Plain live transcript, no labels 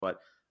But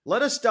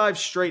let us dive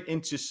straight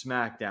into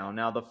SmackDown.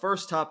 Now, the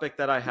first topic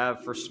that I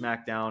have for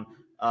SmackDown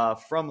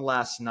from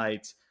last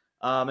night,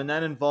 and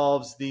that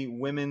involves the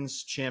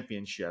Women's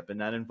Championship. And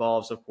that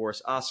involves, of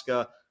course,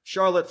 Asuka,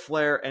 Charlotte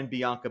Flair, and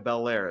Bianca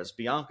Belair. As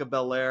Bianca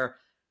Belair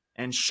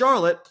and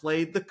Charlotte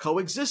played the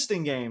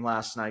coexisting game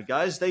last night,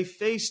 guys. They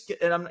faced,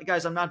 and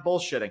I'm not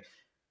bullshitting,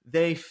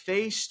 they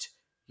faced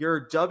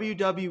your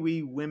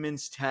WWE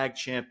Women's Tag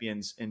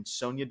Champions in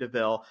Sonya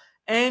Deville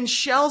and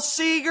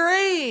Chelsea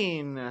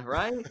Green,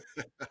 right?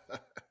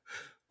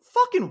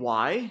 Fucking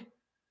why?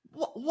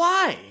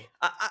 Why?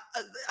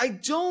 I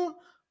don't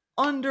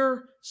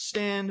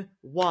understand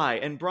why.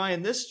 And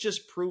Brian, this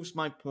just proves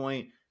my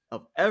point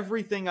of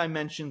everything I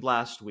mentioned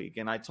last week.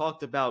 And I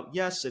talked about,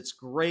 yes, it's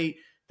great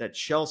that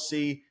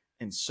Chelsea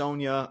and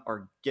Sonya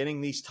are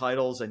getting these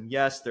titles. And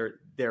yes,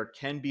 there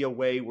can be a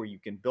way where you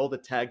can build a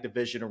tag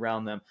division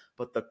around them.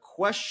 But the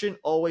question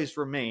always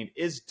remained,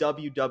 is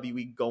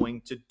WWE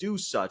going to do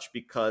such?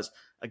 Because,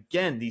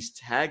 again, these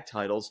tag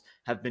titles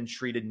have been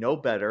treated no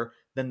better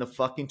than the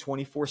fucking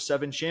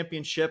 24/7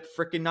 championship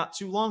freaking not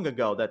too long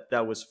ago.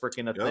 That was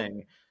freaking a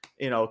thing,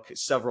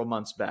 several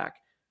months back.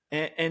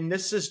 And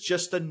this is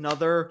just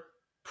another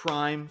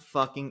prime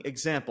fucking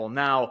example.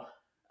 Now,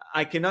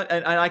 I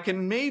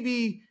can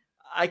maybe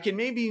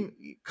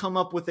come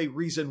up with a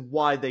reason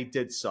why they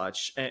did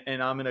such,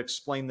 and I'm going to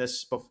explain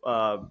this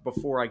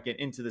before I get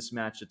into this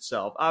match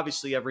itself.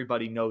 Obviously,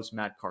 everybody knows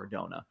Matt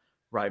Cardona,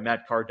 right?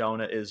 Matt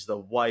Cardona is the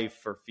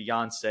wife or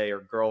fiance or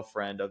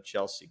girlfriend of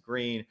Chelsea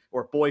Green,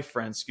 or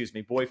boyfriend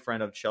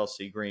of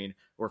Chelsea Green,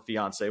 or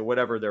fiance,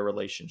 whatever their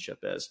relationship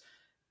is.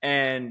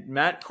 And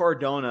Matt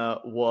Cardona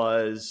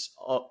was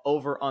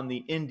over on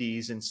the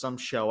Indies in some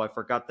show. I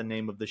forgot the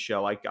name of the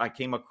show. I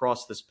came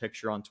across this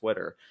picture on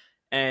Twitter.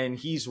 And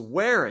he's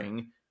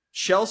wearing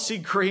Chelsea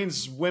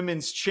Green's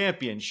Women's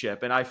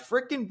Championship. And I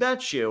freaking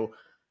bet you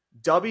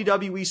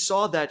WWE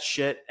saw that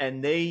shit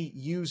and they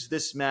used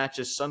this match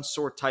as some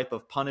sort type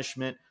of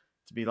punishment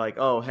to be like,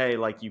 oh, hey,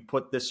 like you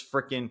put this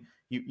freaking,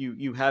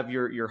 you have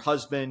your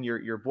husband,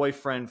 your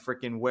boyfriend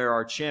freaking wear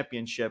our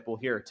championship. Well,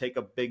 here, take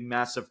a big,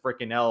 massive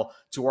freaking L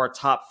to our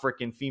top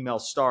freaking female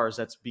stars.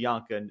 That's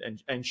Bianca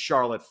and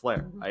Charlotte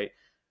Flair, right?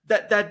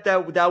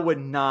 That would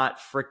not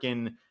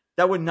freaking...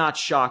 That would not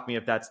shock me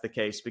if that's the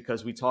case,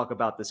 because we talk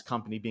about this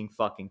company being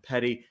fucking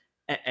petty,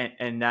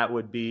 and that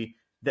would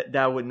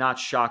not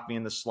shock me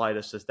in the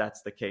slightest if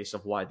that's the case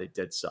of why they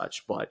did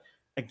such. But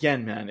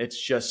again, man,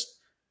 it's just,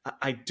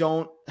 I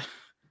don't,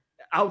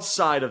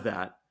 outside of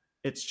that,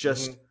 it's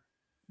just,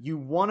 you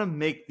want to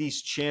make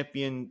these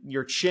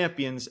your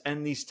champions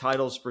and these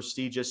titles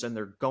prestigious, and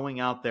they're going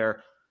out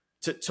there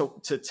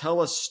to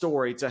tell a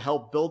story, to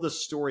help build a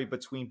story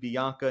between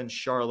Bianca and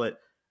Charlotte,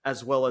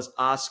 as well as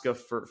Asuka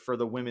for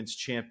the Women's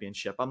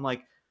Championship. I'm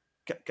like,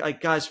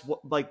 guys,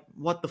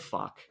 what the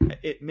fuck?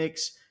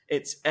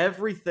 It's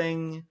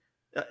everything.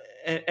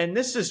 And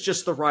this is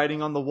just the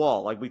writing on the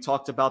wall. Like we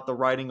talked about the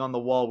writing on the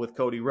wall with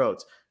Cody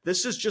Rhodes.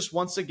 This is just,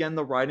 once again,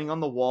 the writing on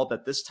the wall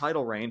that this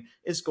title reign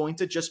is going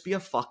to just be a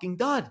fucking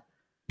dud.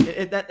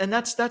 And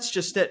that's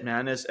just it,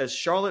 man. As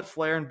Charlotte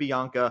Flair and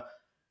Bianca,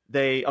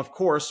 they, of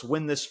course,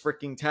 win this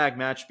freaking tag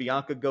match.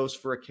 Bianca goes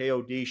for a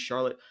KOD.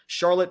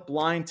 Charlotte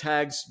blind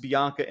tags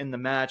Bianca in the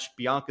match.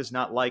 Bianca's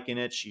not liking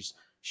it.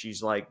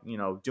 She's like,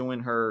 doing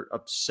her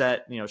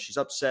upset. She's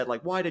upset.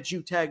 Like, why did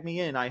you tag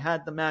me in? I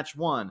had the match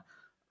won.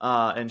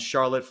 And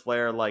Charlotte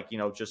Flair,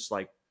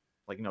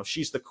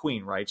 she's the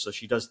queen, right? So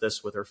she does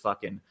this with her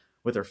fucking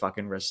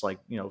wrist,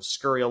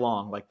 scurry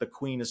along. Like the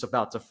queen is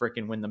about to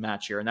freaking win the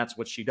match here. And that's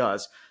what she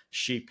does.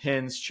 She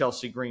pins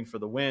Chelsea Green for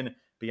the win.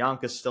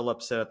 Bianca's still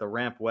upset at the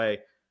rampway,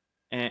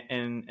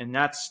 and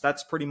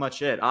that's pretty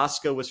much it.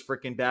 Asuka was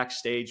freaking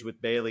backstage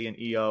with Bayley and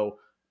EO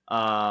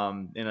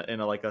in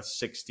a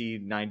 60,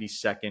 90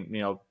 second.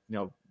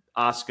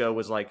 Asuka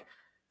was like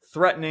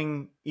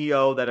threatening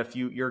EO that if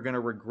you're gonna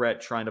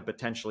regret trying to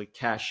potentially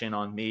cash in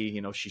on me.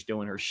 She's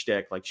doing her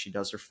shtick like she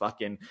does her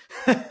fucking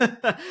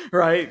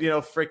right.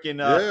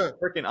 Freaking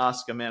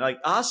Asuka, man.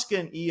 Like Asuka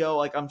and EO.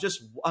 Like I'm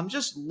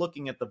just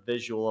looking at the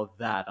visual of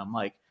that. I'm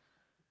like,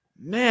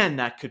 man,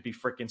 that could be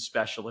freaking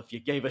special if you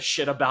gave a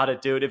shit about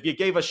it, dude. If you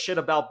gave a shit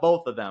about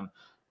both of them.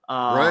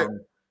 Right.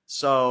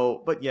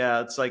 So, but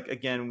yeah, it's like,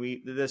 again,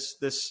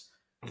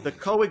 the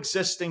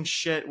coexisting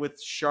shit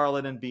with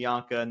Charlotte and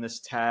Bianca and this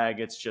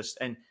tag, it's just,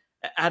 and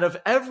out of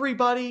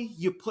everybody,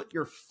 you put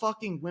your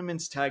fucking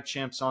women's tag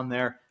champs on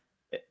there.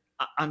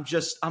 I'm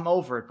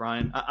over it,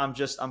 Brian. I'm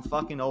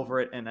fucking over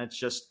it. And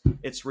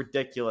it's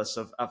ridiculous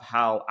of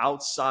how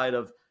outside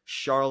of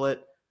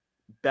Charlotte,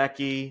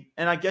 Becky,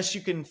 and I guess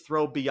you can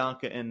throw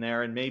Bianca in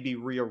there, and maybe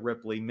Rhea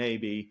Ripley,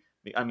 maybe.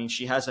 I mean,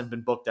 she hasn't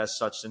been booked as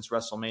such since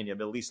WrestleMania,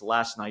 but at least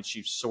last night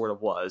she sort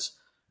of was.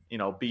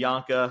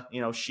 Bianca,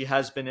 she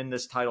has been in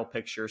this title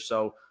picture,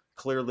 so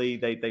clearly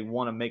they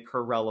want to make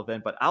her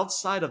relevant. But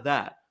outside of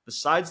that,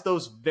 besides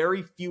those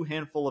very few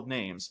handful of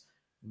names,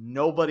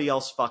 nobody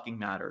else fucking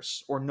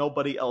matters, or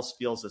nobody else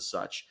feels as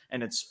such.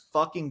 And it's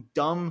fucking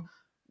dumb,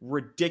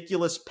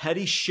 ridiculous,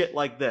 petty shit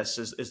like this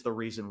is the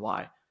reason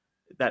why.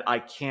 that I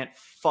can't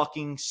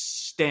fucking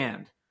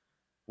stand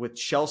with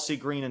Chelsea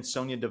Green and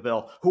Sonya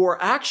Deville, who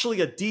are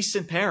actually a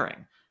decent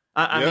pairing.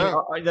 I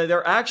mean,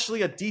 they're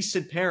actually a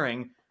decent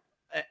pairing,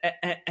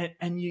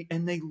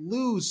 and they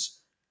lose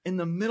in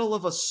the middle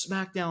of a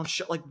SmackDown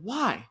show. Like,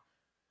 why?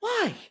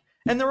 Why?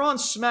 And they're on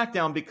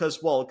SmackDown because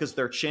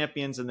they're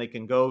champions and they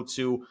can go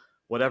to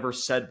whatever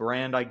said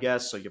brand, I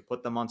guess. So you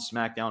put them on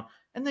SmackDown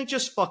and they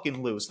just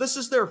fucking lose. This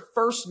is their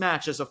first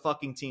match as a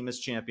fucking team as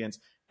champions,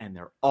 and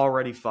they're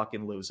already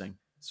fucking losing.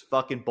 It's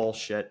fucking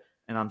bullshit.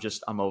 And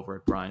I'm over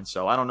it, Brian.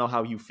 So I don't know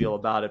how you feel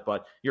about it,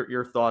 but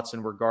your thoughts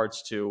in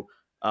regards to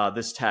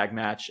this tag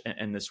match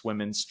and this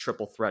women's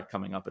triple threat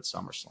coming up at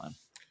SummerSlam.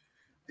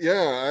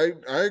 Yeah,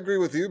 I agree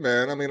with you,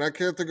 man. I mean, I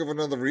can't think of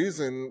another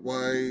reason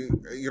why,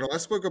 I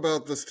spoke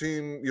about this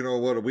team,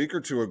 a week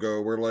or two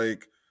ago, where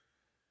like,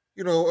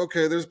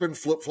 okay, there's been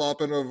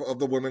flip-flopping of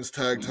the women's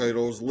tag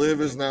titles.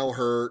 Liv is now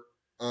hurt.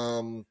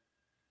 For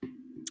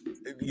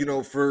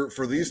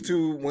these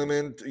two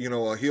women,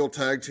 a heel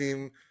tag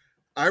team,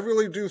 I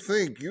really do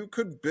think you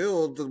could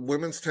build the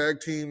women's tag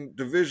team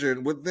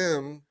division with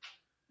them,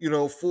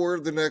 for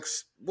the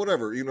next,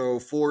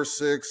 4,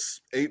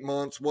 6, 8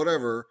 months,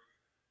 whatever.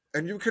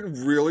 And you can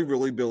really,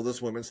 really build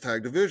this women's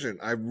tag division.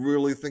 I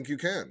really think you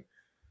can.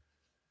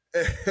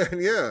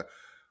 And yeah,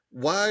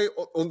 why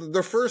on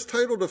their first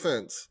title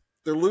defense,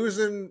 they're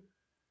losing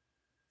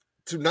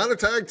to not a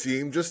tag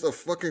team, just a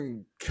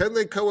fucking can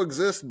they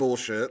coexist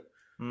bullshit.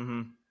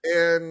 Mm-hmm.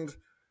 And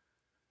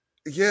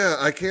yeah,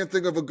 I can't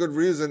think of a good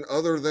reason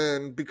other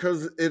than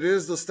because it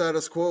is the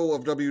status quo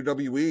of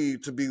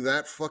WWE to be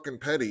that fucking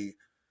petty.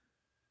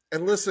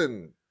 And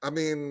listen, I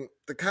mean,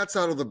 the cat's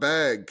out of the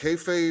bag.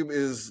 Kayfabe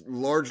is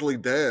largely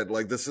dead.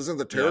 Like, this isn't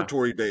the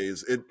territory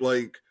days.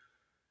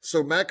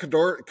 So Matt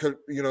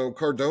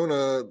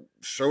Cardona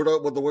showed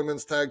up with the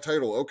women's tag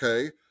title.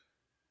 Okay.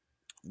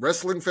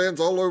 Wrestling fans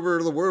all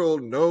over the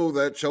world know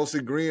that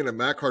Chelsea Green and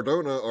Matt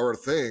Cardona are a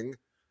thing.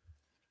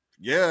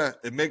 Yeah,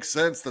 it makes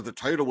sense that the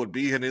title would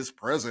be in his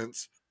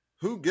presence.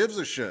 Who gives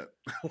a shit?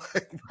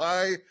 Like,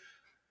 why?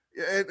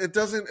 It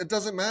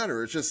doesn't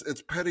matter.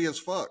 It's petty as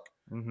fuck.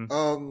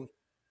 Mm-hmm.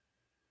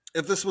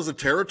 If this was a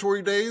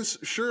territory days,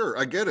 sure,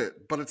 I get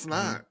it, but it's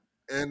not,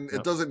 and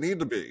it doesn't need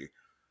to be.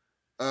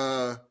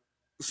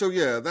 So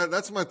yeah,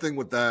 that's my thing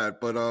with that.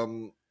 But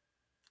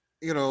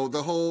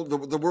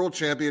the world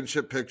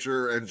championship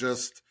picture and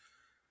just,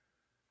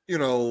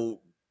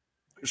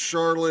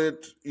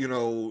 Charlotte,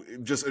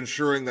 just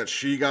ensuring that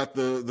she got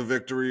the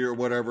victory or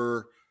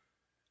whatever.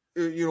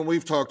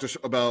 We've talked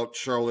about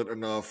Charlotte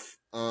enough.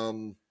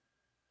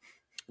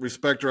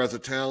 Respect her as a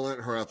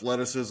talent, her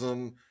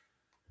athleticism.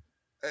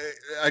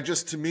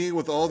 To me,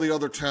 with all the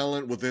other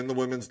talent within the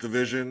women's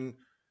division,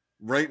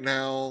 right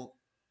now,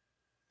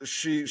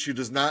 she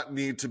does not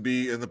need to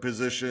be in the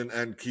position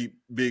and keep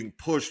being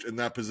pushed in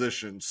that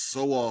position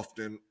so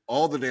often,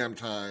 all the damn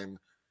time.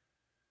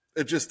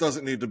 It just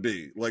doesn't need to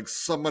be. Like,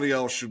 somebody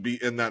else should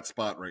be in that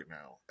spot right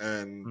now,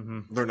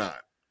 and they're not.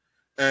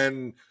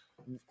 And,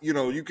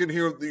 you can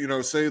hear,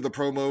 say the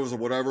promos or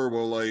whatever,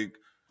 were like,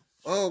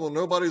 oh, well,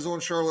 nobody's on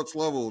Charlotte's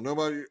level.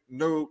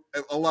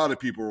 A lot of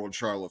people are on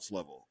Charlotte's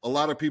level. A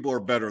lot of people are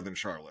better than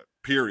Charlotte,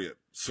 period.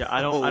 So, yeah,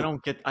 I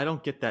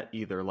don't get that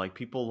either. Like,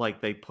 people,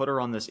 like, they put her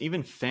on this,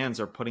 even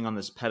fans are putting on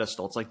this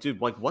pedestal. It's like, dude,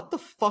 like, what the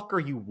fuck are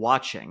you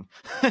watching?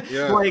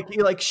 Yeah.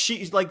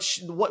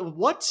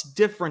 What's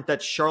different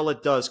that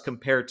Charlotte does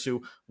compared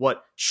to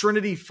what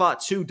Trinity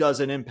Fatu does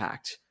in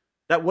Impact?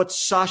 That what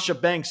Sasha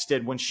Banks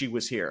did when she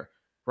was here,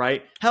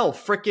 right? Hell,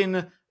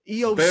 frickin'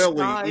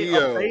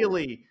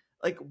 Bayley.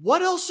 Like,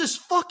 what else is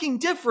fucking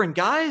different,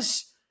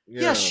 guys?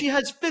 Yeah, she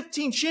has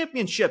 15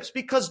 championships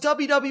because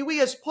WWE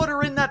has put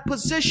her in that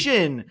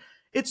position.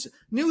 It's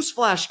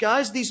newsflash,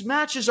 guys. These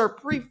matches are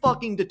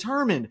pre-fucking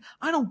determined.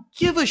 I don't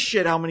give a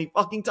shit how many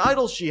fucking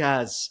titles she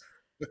has.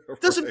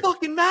 It doesn't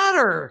fucking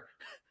matter.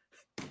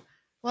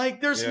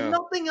 Like, there's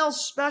nothing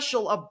else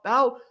special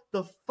about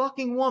the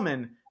fucking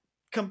woman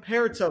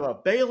compared to a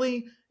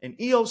Bayley, an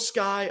Io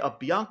Sky, a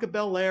Bianca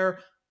Belair,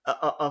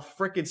 a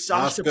freaking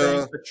Sasha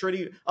Banks,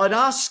 an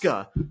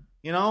Asuka.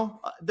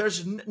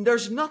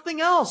 There's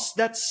nothing else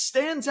that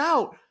stands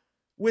out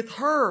with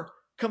her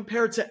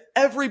compared to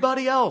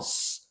everybody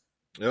else.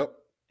 Yep.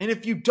 And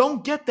if you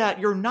don't get that,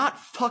 you're not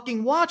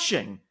fucking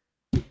watching.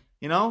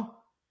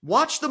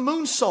 Watch the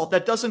moonsault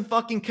that doesn't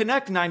fucking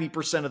connect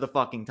 90% of the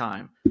fucking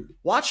time.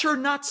 Watch her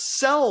not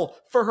sell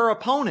for her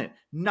opponent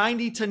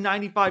 90 to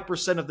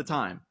 95% of the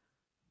time.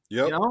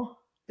 Yep.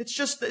 It's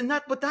just,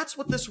 but that's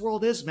what this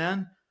world is,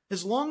 man.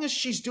 As long as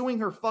she's doing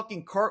her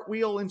fucking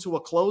cartwheel into a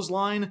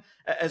clothesline,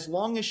 as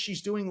long as she's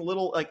doing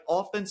little like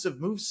offensive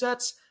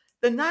movesets,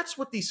 then that's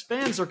what these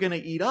fans are going to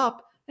eat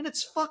up. And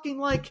it's fucking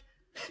like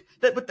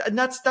that. And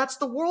that's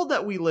the world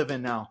that we live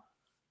in now.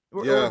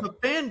 Or the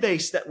fan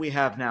base that we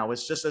have now.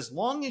 It's just as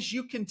long as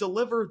you can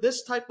deliver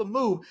this type of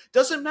move,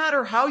 doesn't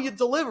matter how you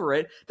deliver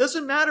it,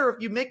 doesn't matter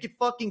if you make it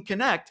fucking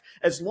connect,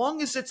 as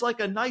long as it's like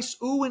a nice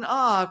ooh and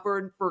ah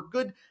for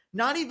good,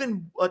 not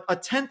even a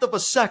tenth of a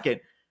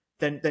second,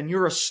 then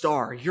you're a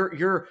star.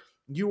 You're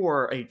You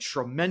are a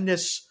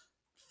tremendous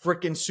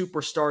freaking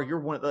superstar. You're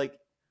one of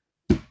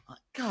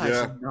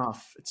guys,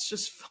 enough. It's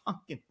just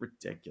fucking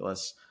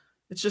ridiculous.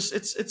 It's just,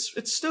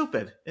 it's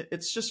stupid.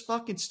 It's just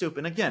fucking stupid.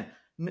 And again,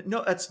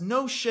 no, that's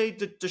no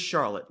shade to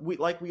Charlotte.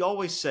 We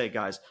always say,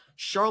 guys,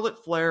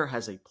 Charlotte Flair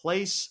has a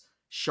place.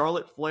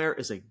 Charlotte Flair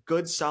is a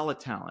good, solid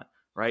talent,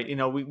 right? You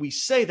know, we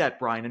say that,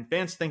 Brian, and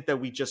fans think that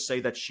we just say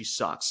that she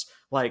sucks.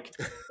 Like,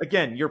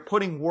 again, you're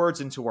putting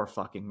words into our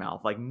fucking mouth.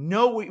 Like,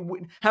 no,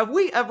 have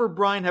we ever,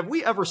 Brian, have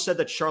we ever said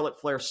that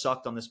Charlotte Flair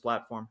sucked on this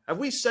platform? Have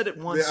we said it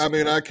once? Yeah, I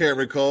mean, I can't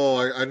recall.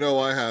 I know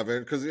I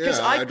haven't, because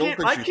I don't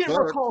think I can't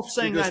recall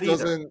saying that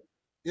either.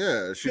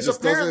 Yeah, she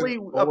just doesn't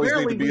always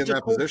need to be in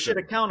that position. Shit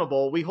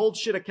accountable. We hold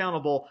shit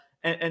accountable,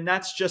 and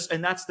that's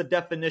the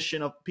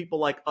definition of people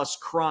like us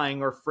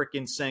crying or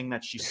freaking saying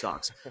that she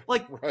sucks.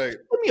 Like, right.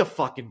 Give me a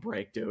fucking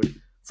break,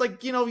 dude. It's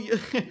like, you know,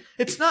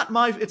 it's not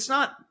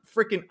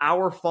freaking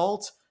our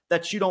fault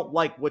that you don't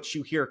like what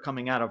you hear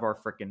coming out of our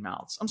freaking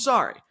mouths. I'm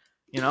sorry,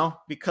 you know,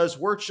 because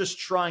we're just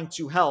trying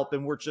to help,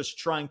 and we're just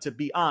trying to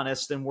be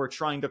honest, and we're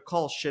trying to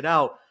call shit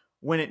out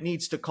when it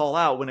needs to call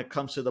out when it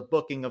comes to the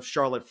booking of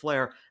Charlotte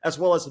Flair, as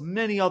well as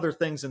many other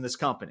things in this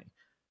company.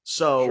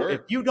 So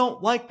if you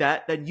don't like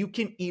that, then you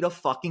can eat a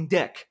fucking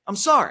dick. I'm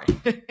sorry.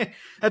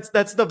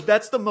 that's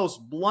the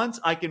most blunt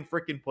I can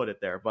freaking put it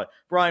there. But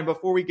Brian,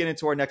 before we get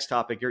into our next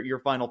topic, your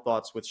final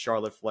thoughts with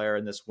Charlotte Flair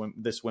and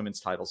this women's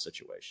title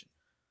situation.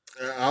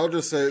 I'll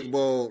just say,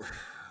 well,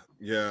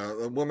 yeah,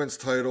 the women's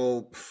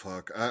title.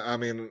 Fuck. I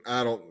mean,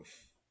 I don't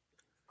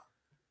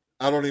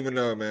even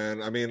know,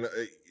 man. I mean,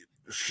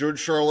 should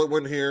Charlotte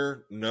win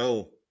here?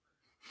 No.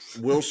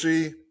 Will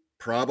she?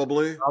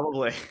 Probably.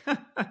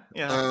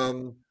 Yeah.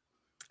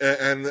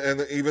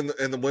 And even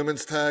in the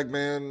women's tag,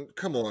 man,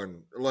 come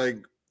on, like,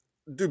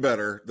 do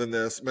better than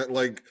this, man.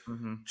 Like,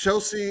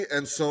 Chelsea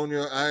and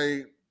Sonya,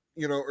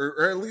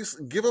 or at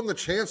least give them the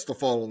chance to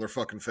fall on their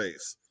fucking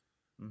face.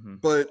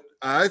 But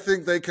I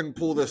think they can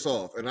pull this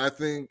off, and I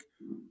think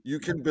you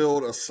can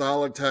build a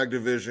solid tag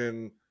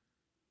division,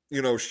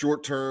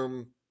 short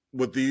term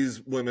with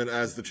these women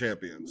as the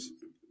champions.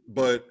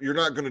 But you're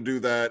not going to do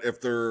that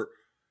if they're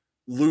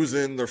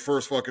losing their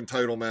first fucking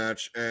title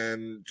match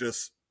and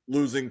just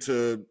losing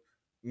to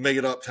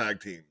made up tag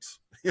teams,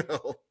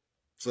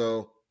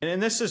 So,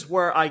 and this is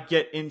where I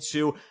get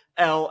into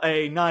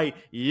LA Knight.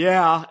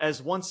 Yeah,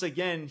 as once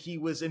again he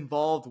was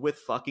involved with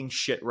fucking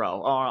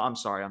ShitRow. Oh, I'm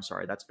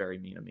sorry. That's very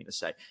mean of me to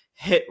say.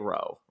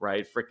 HitRow,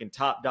 right? Freaking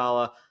Top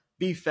Dollar,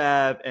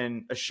 B-Fab,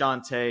 and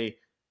Ashante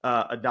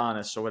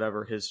Adonis, or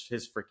whatever his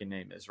freaking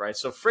name is, right?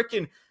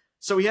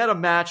 So he had a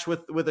match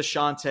with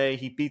Ashante.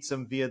 He beats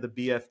him via the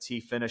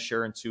BFT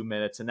finisher in 2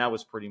 minutes, and that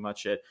was pretty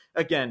much it.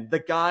 Again, the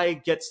guy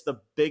gets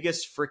the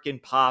biggest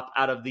freaking pop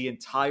out of the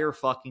entire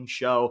fucking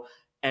show,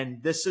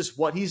 and this is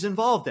what he's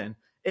involved in.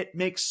 It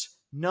makes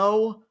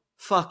no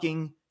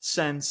fucking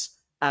sense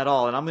at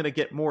all, and I'm going to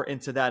get more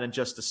into that in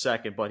just a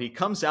second, but he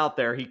comes out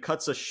there, he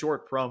cuts a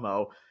short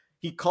promo,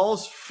 he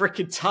calls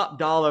freaking Top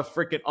Dollar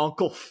freaking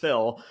Uncle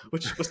Phil,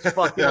 which was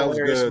fucking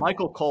hilarious.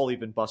 Michael Cole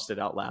even busted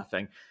out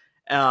laughing.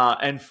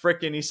 And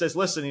frickin' he says,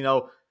 listen,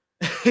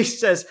 he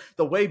says,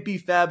 the way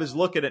B-Fab is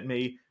looking at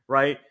me,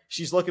 right?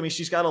 She's looking at me.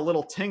 She's got a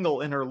little tingle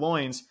in her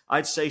loins.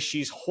 I'd say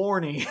she's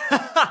horny.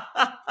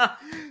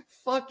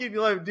 Fucking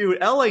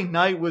dude, LA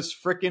Knight was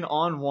freaking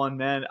on one,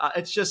 man.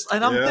 It's just,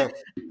 and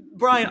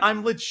Brian,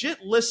 I'm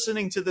legit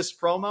listening to this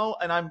promo,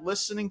 and I'm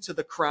listening to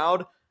the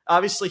crowd.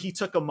 Obviously, he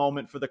took a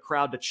moment for the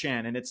crowd to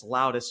chant, and it's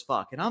loud as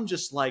fuck. And I'm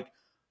just like,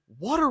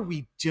 what are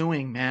we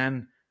doing,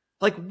 man?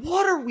 Like,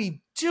 what are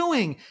we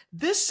doing?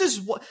 This is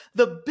what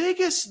the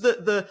biggest,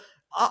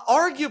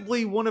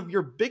 arguably one of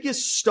your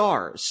biggest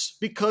stars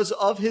because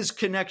of his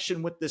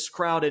connection with this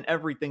crowd and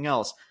everything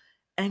else.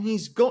 And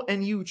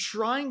you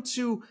trying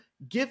to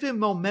give him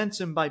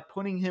momentum by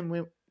putting him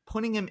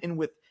in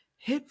with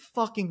Hit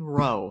fucking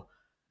Row.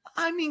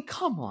 I mean,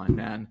 come on,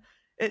 man.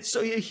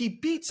 So he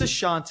beats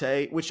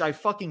Ashante, which I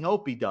fucking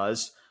hope he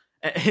does,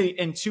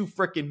 in 2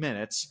 freaking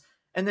minutes.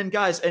 And then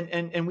guys,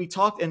 and we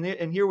talked,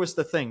 and here was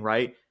the thing,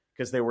 right?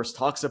 Because there was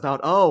talks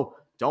about, oh,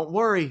 don't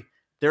worry,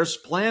 there's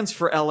plans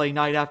for LA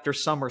Knight after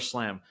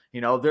SummerSlam.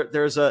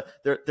 There's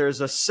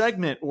a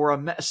segment or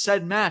a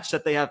said match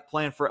that they have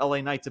planned for LA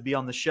Knight to be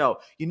on the show.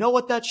 You know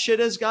what that shit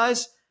is,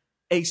 guys?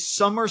 A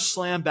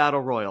SummerSlam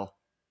Battle Royal.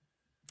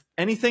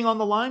 Anything on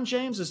the line,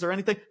 James? Is there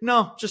anything?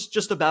 No,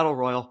 just a Battle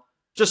Royal.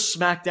 Just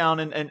SmackDown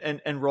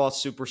and Raw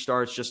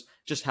superstars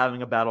just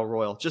having a Battle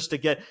Royal just to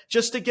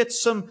get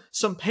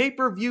some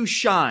pay-per-view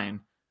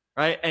shine.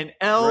 Right. And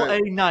LA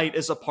Knight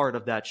is a part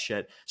of that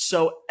shit.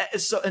 So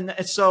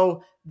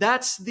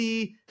that's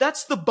the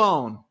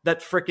bone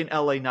that freaking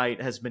LA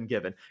Knight has been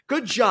given.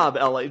 Good job,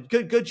 LA.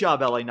 Good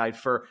job, LA Knight,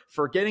 for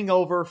getting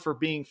over, for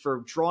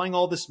drawing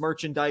all this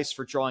merchandise,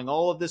 for drawing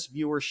all of this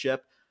viewership.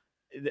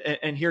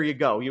 And here you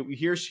go.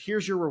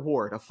 Here's your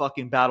reward, a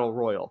fucking Battle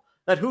Royal.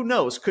 That who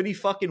knows? Could he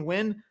fucking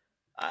win?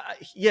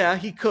 Yeah,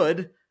 he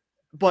could.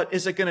 But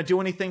is it going to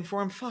do anything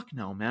for him? Fuck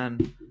no,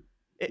 man.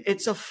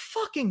 It's a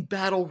fucking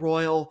Battle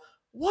Royal.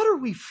 What are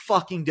we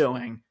fucking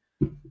doing?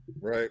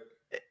 Right.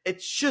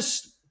 it's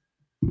just,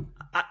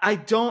 I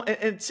don't,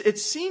 it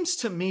seems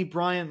to me,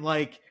 Brian,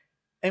 like,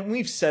 and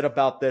we've said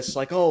about this,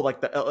 like, oh,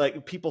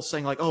 like people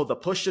saying like, oh, the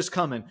push is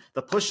coming.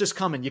 The push is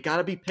coming. You got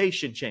to be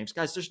patient, James.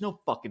 Guys, there's no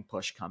fucking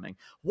push coming.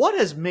 What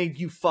has made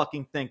you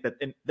fucking think that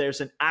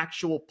there's an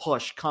actual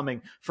push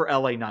coming for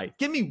LA Knight?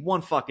 Give me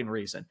one fucking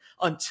reason.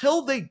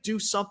 Until they do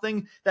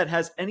something that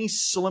has any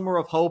slimmer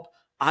of hope,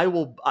 I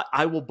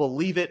will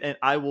believe it, and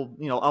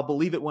I'll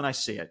believe it when I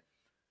see it.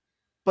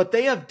 But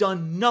they have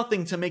done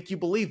nothing to make you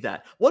believe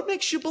that. What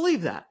makes you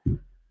believe that?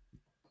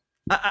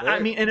 I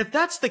mean, and if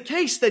that's the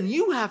case, then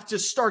you have to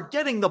start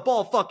getting the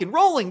ball fucking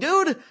rolling,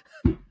 dude.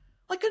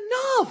 Like,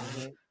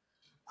 enough.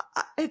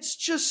 It's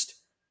just,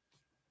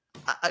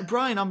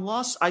 Brian, I'm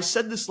lost. I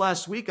said this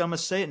last week. I'm gonna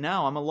say it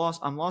now. I'm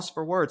lost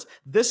for words.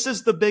 This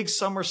is the big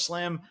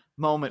SummerSlam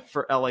moment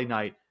for LA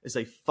Knight, is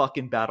a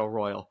fucking battle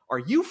royal. Are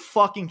you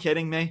fucking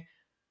kidding me?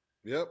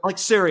 Yep. Like,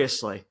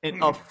 seriously. And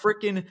a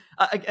freaking,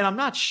 and I'm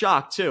not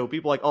shocked too.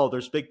 People are like, oh,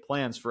 there's big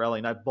plans for LA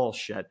Knight.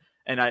 Bullshit.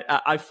 And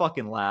I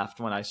fucking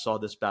laughed when I saw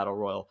this battle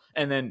royal.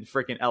 And then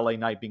freaking LA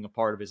Knight being a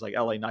part of it is like,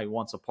 LA Knight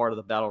wants a part of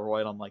the battle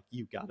royal. I'm like,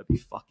 you gotta be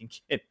fucking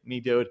kidding me,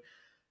 dude.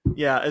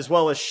 Yeah, as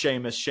well as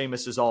Sheamus.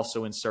 Sheamus is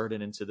also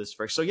inserted into this.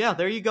 So yeah,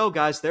 there you go,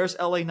 guys. There's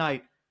LA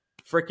Knight.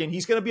 Freaking,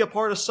 he's going to be a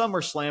part of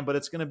SummerSlam, but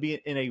it's going to be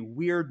in a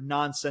weird,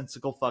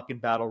 nonsensical fucking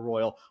battle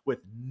royal with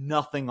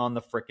nothing on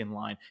the freaking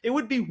line. It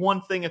would be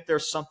one thing if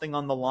there's something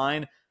on the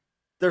line.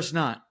 There's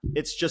not.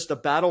 It's just a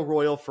battle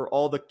royal for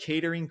all the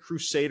catering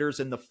crusaders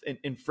in the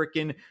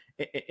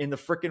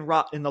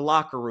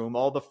locker room,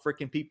 all the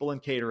freaking people in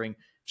catering,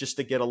 just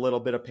to get a little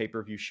bit of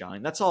pay-per-view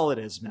shine. That's all it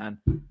is, man.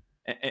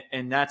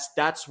 And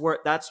that's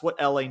what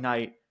LA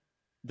Knight,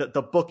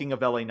 the booking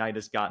of LA Knight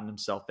has gotten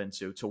himself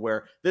into, to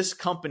where this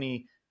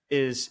company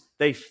is,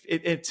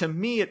 to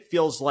me it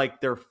feels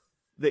like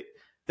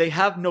they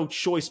have no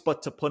choice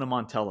but to put him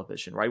on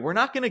television, right? We're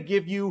not going to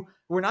give you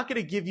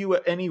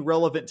any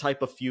relevant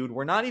type of feud.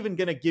 We're not even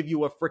going to give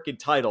you a freaking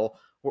title.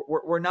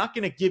 We're not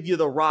going to give you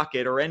the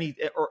rocket or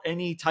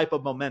any type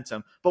of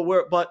momentum.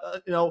 But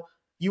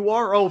you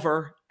are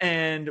over,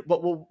 and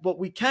what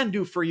we can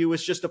do for you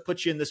is just to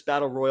put you in this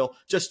battle royal,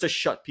 just to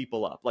shut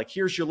people up. Like,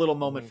 here's your little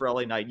moment for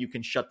LA Knight. You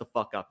can shut the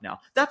fuck up now.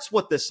 That's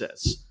what this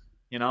is,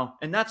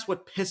 and that's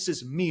what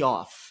pisses me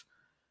off,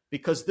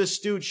 because this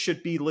dude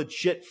should be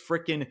legit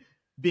freaking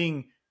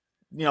being,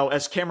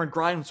 as Cameron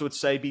Grimes would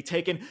say, be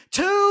taken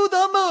to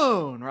the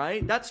moon,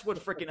 right? That's what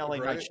freaking LA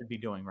Knight should be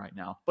doing right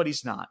now, but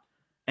he's not.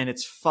 And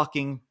it's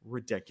fucking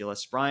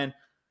ridiculous. Brian,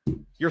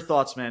 your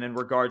thoughts, man, in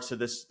regards to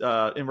this,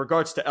 in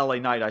regards to LA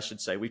Knight, I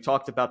should say. We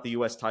talked about the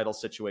U.S. title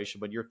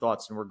situation, but your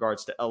thoughts in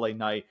regards to LA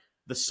Knight,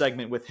 the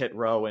segment with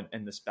HitRow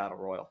and this battle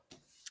royal.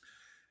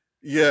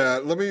 Yeah,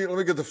 let me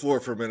get the floor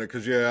for a minute,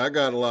 because I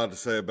got a lot to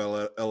say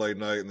about LA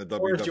Knight and the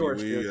WWE.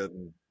 George,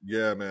 and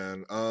yeah,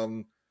 man.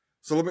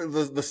 So let me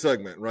the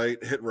segment, right?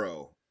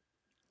 HitRow.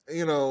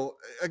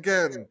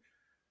 Again,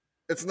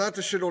 it's not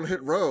to shit on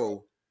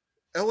HitRow.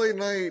 LA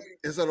Knight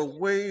is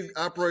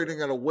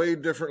operating at a way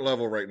different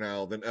level right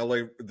now than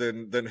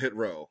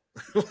HitRow.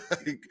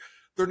 Like,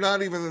 they're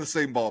not even in the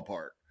same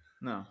ballpark.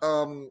 No.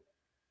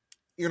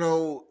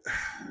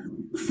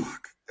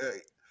 Fuck.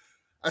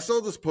 I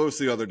saw this post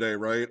the other day,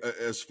 right?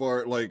 As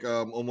far like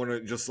on one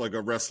of just like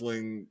a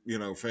wrestling,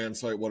 fan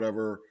site,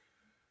 whatever.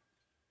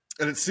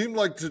 And it seemed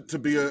like to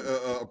be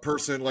a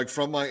person like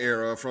from my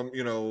era, from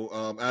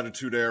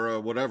Attitude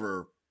Era,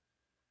 whatever.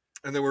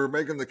 And they were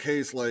making the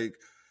case like,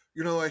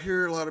 I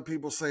hear a lot of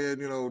people saying,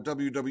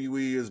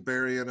 WWE is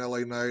burying LA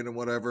Knight and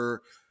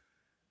whatever.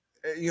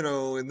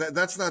 And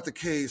that's not the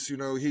case.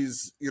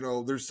 He's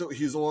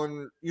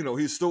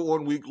he's still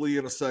on weekly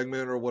in a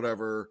segment or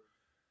whatever.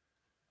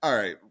 All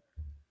right.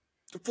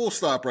 Full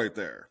stop right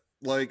there.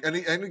 Like, and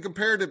he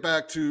compared it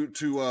back to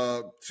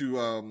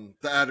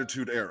the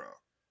Attitude Era,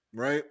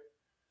 right?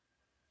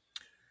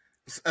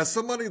 As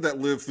somebody that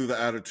lived through the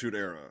Attitude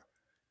Era,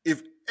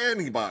 if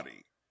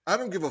anybody, I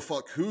don't give a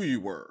fuck who you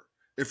were,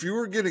 if you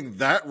were getting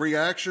that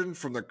reaction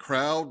from the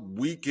crowd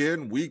week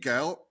in, week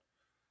out,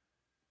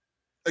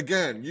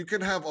 again, you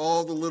can have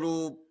all the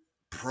little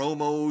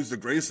promos, the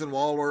Grayson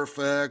Waller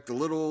effect, the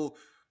little,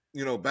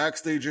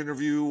 backstage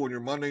interview on your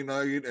Monday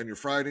night and your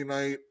Friday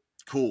night.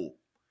 Cool.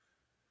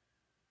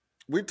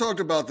 We talked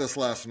about this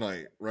last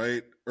night,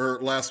 right? Or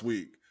last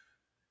week.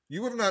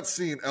 You have not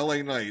seen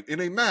LA Knight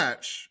in a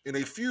match, in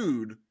a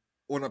feud,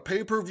 on a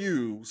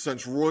pay-per-view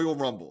since Royal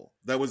Rumble.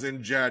 That was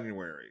in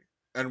January.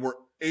 And we're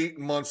 8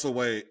 months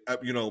away,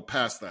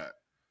 past that.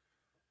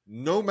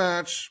 No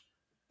match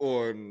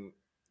on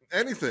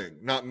anything.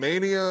 Not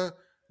Mania,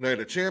 Night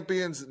of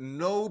Champions,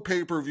 no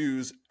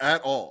pay-per-views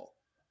at all.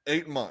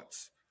 8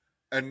 months.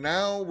 And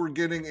now we're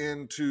getting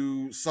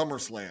into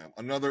SummerSlam,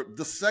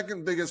 the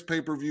second biggest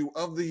pay-per-view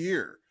of the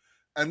year.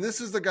 And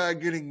this is the guy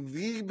getting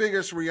the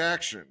biggest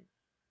reaction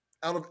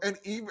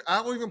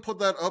I'll even put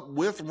that up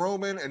with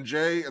Roman and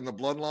Jey and the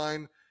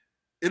Bloodline.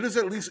 It is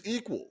at least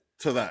equal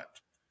to that.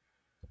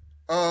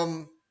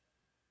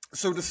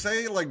 So to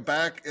say like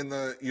back in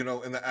the,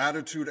 in the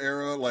Attitude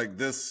Era, like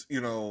this,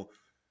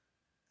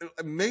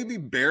 maybe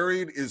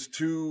buried is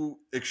too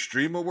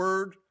extreme a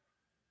word,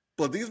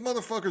 but these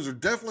motherfuckers are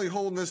definitely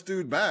holding this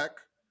dude back.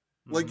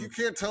 Like, you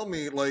can't tell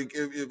me, like,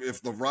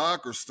 if The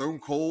Rock or Stone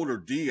Cold or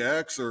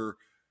DX or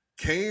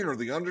Kane or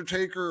The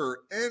Undertaker or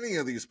any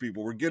of these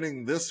people were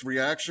getting this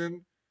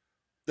reaction,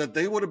 that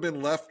they would have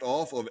been left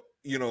off of,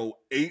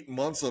 8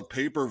 months of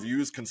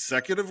pay-per-views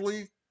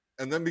consecutively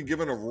and then be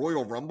given a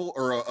Royal Rumble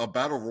or a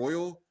Battle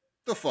Royal.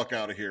 The fuck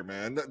out of here,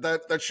 man.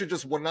 That shit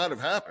just would not have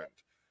happened.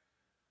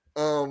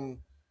 And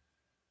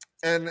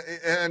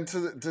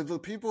to the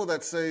people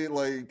that say,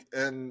 like,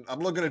 and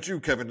I'm looking at you,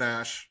 Kevin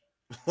Nash,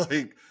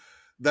 like,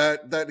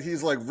 that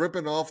he's like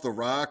ripping off The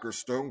Rock or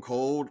Stone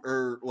Cold,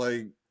 or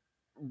like,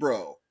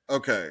 bro,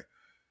 okay.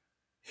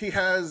 He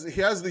has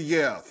the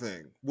yeah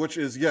thing, which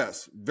is,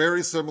 yes,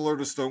 very similar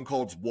to Stone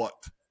Cold's what.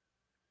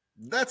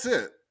 That's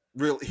it.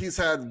 Really, he's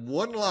had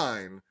one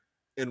line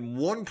in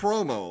one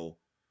promo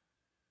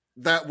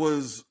that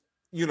was,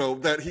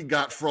 that he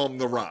got from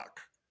The Rock,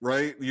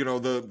 right?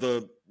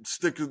 The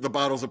stick the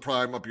bottles of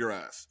Prime up your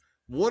ass.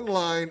 One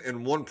line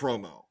in one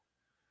promo.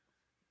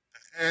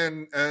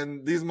 And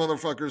these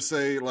motherfuckers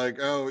say, like,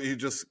 oh, he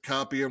just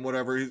copying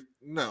whatever.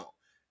 No.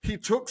 He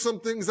took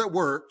some things that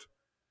worked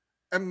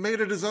and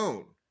made it his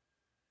own.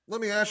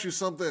 Let me ask you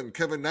something,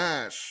 Kevin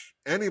Nash,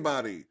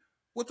 anybody.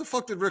 What the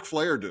fuck did Ric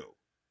Flair do?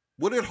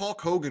 What did Hulk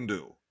Hogan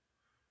do?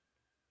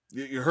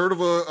 You heard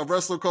of a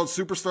wrestler called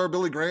Superstar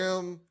Billy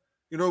Graham?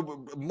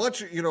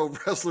 Much,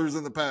 wrestlers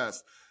in the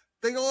past.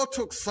 They all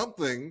took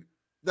something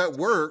that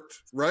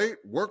worked, right?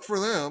 Worked for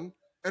them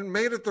and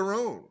made it their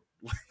own.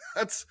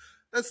 That's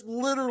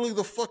literally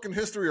the fucking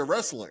history of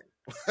wrestling.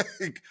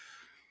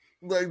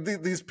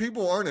 These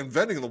people aren't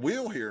inventing the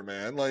wheel here,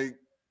 man. Like,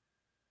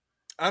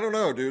 I don't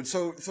know, dude.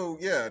 So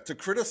yeah, to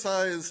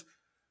criticize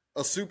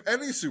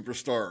any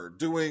superstar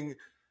doing,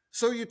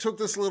 so you took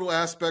this little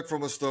aspect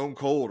from a Stone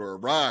Cold or a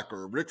Rock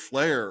or a Ric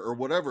Flair or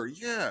whatever.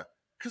 Yeah,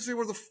 because they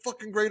were the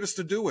fucking greatest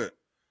to do it.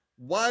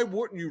 Why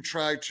wouldn't you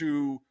try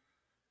to,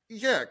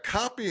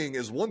 copying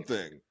is one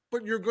thing,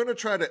 but you're going to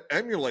try to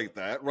emulate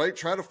that, right?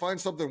 Try to find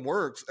something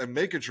works and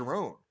make it your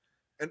own.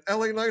 And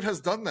LA Knight has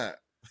done that.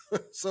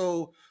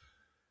 So,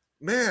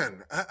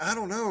 man, I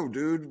don't know,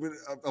 dude.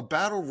 A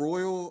battle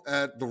royal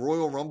at the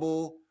Royal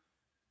Rumble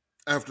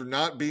after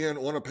not being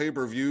on a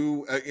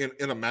pay-per-view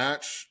in a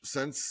match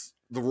since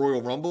the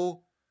Royal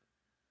Rumble,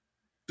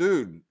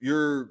 dude,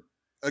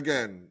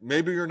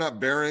 maybe you're not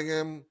burying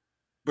him,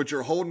 but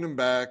you're holding him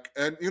back.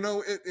 And,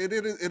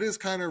 it is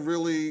kind of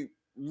really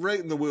right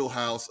in the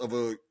wheelhouse of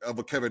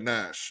a Kevin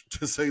Nash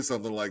to say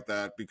something like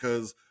that,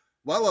 because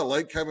while I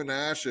like Kevin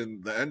Nash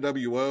and the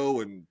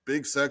NWO and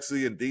Big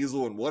Sexy and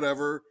Diesel and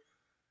whatever,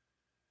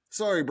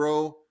 sorry,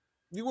 bro,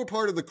 you were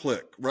part of the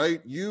clique, right?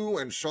 You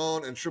and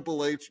Shawn and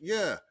Triple H,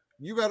 yeah,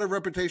 you got a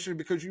reputation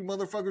because you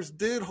motherfuckers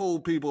did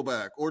hold people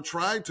back or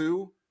tried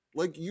to.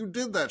 Like, you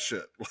did that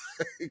shit.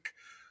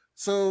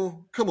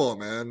 So come on,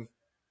 man.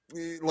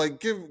 Like,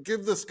 give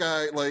this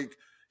guy, like,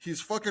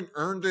 he's fucking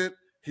earned it.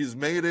 He's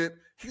made it.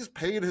 He's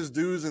paid his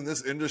dues in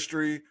this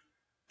industry.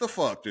 The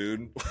fuck,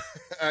 dude?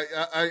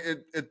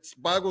 It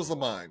boggles the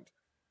mind.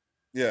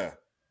 Yeah.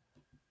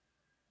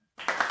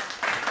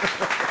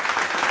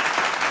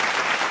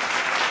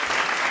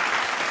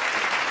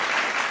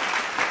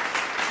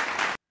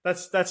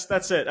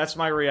 That's it. That's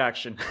my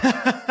reaction.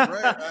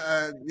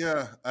 Right?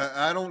 Yeah.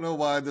 I don't know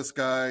why this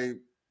guy.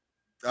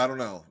 I don't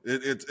know.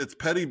 It's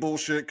petty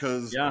bullshit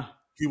because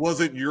he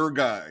wasn't your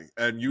guy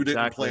and you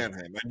didn't plan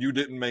him and you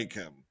didn't make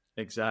him.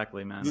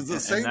 Exactly, man.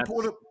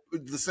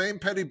 The same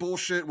petty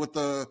bullshit with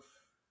the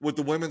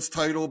women's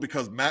title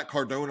because Matt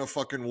Cardona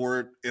fucking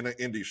wore it in an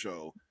indie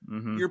show.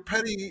 Mm-hmm. You're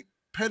petty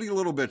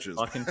little bitches.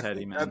 Fucking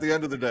petty, man. At the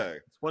end of the day,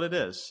 it's what it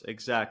is.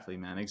 Exactly,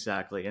 man.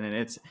 Exactly. And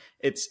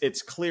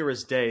it's clear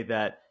as day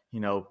that,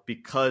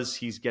 because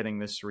he's getting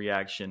this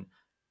reaction,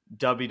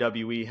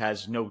 WWE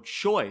has no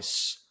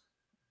choice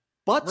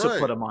but to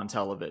put him on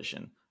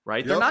television.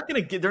 Right? Yep.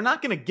 They're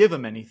not gonna give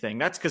him anything.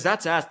 That's because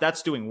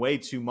that's doing way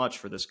too much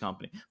for this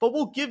company. But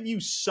we'll give you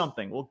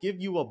something. We'll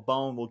give you a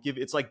bone.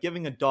 It's like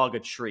giving a dog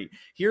a treat.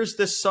 Here's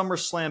this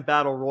SummerSlam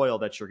Battle Royal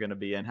that you're gonna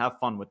be in. Have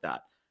fun with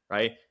that,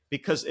 right?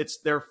 Because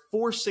they're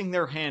forcing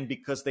their hand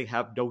because they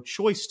have no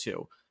choice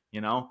to,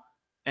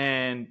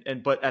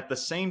 but at the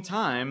same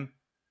time,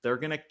 they're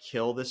gonna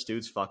kill this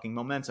dude's fucking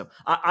momentum.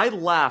 I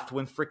laughed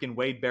when freaking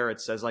Wade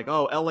Barrett says, like,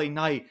 oh, LA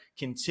Knight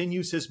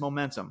continues his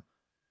momentum.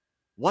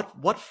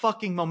 What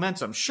fucking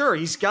momentum? Sure,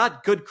 he's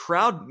got good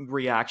crowd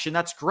reaction.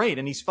 That's great.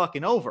 And he's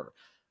fucking over.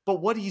 But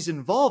what he's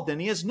involved in,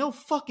 he has no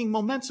fucking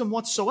momentum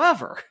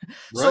whatsoever. Right.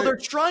 So they're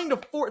trying to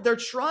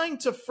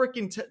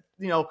freaking,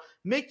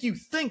 make you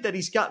think that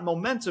he's got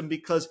momentum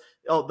because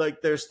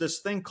there's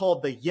this thing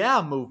called the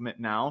yeah movement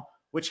now,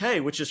 which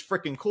is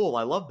freaking cool.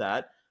 I love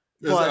that.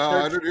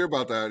 I didn't hear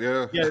about that.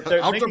 Yeah,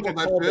 they're making it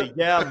called the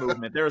yeah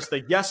movement. There's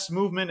the yes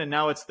movement, and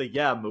now it's the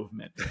yeah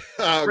movement.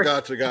 Oh,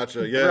 gotcha.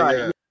 Yeah, right.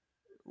 Yeah.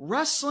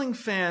 Wrestling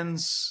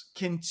fans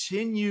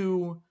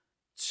continue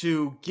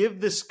to give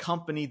this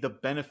company the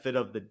benefit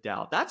of the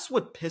doubt. That's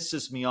what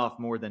pisses me off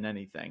more than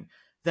anything.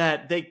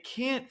 that they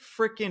can't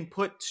freaking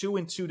put 2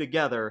 and 2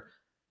 together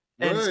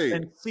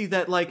and see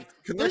that, like,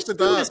 Connect this the dude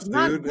dots, is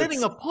not dude.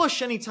 getting a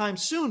push anytime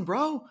soon,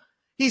 bro.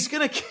 He's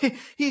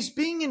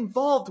being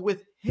involved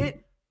with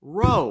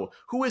HitRow,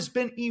 who has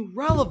been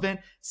irrelevant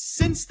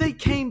since they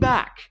came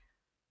back.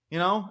 You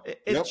know,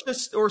 it's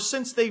just, or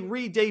since they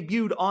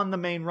re-debuted on the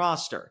main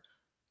roster.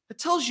 It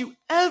tells you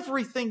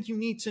everything you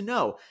need to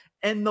know.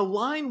 And the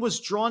line was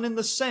drawn in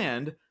the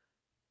sand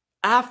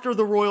after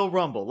the Royal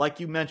Rumble, like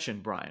you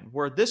mentioned, Brian,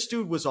 where this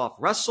dude was off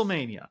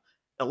WrestleMania,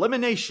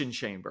 Elimination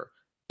Chamber,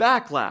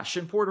 Backlash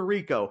in Puerto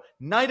Rico,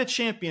 Night of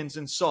Champions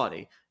in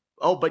Saudi.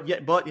 Oh, but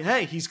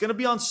hey, he's going to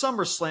be on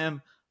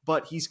SummerSlam,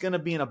 but he's going to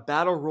be in a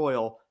battle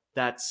royal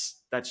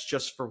that's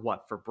just for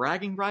what? For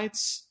bragging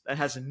rights? That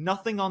has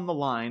nothing on the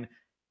line.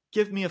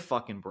 Give me a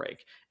fucking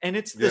break. And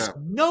it's this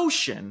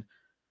notion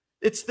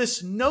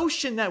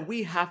that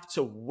we have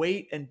to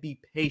wait and be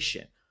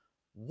patient.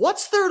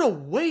 What's there to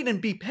wait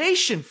and be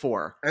patient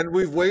for? And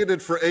we've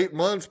waited for 8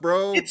 months,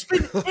 bro. It's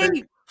been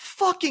 8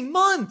 fucking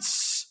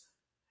months.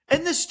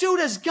 And this dude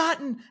has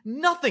gotten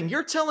nothing.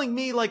 You're telling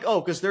me, like,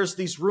 oh, because there's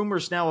these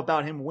rumors now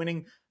about him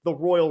winning the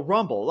Royal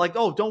Rumble. Like,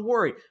 oh, don't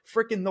worry.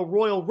 Freaking the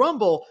Royal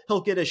Rumble,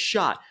 he'll get a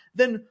shot.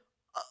 Then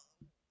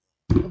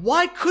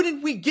why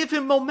couldn't we give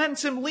him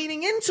momentum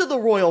leading into the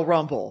Royal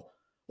Rumble?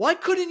 Why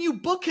couldn't you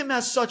book him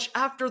as such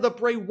after the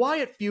Bray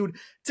Wyatt feud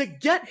to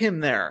get him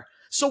there?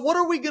 So what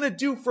are we going to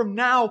do from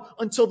now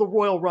until the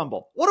Royal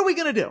Rumble? What are we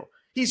going to do?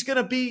 He's going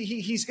to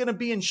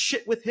be in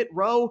shit with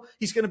HitRow.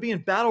 He's going to be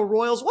in battle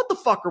royals. What the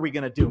fuck are we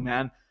going to do,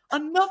 man?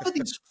 Enough of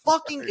these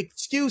fucking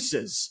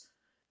excuses.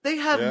 They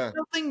have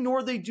nothing,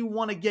 nor they do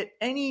want to get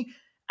any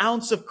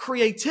ounce of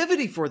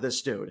creativity for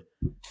this dude.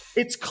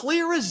 It's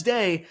clear as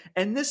day.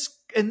 And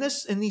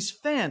these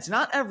fans,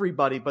 not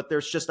everybody, but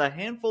there's just a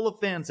handful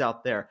of fans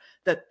out there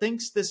that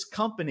thinks this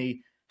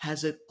company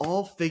has it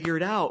all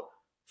figured out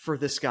for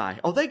this guy.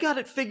 Oh, they got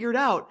it figured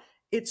out.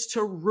 It's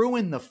to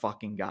ruin the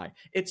fucking guy.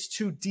 It's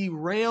to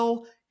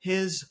derail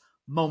his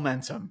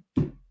momentum.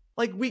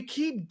 Like, we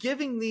keep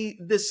giving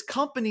this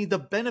company the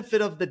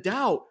benefit of the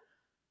doubt.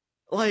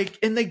 Like,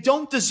 and they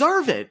don't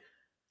deserve it.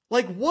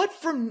 Like, what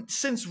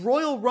since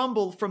Royal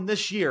Rumble from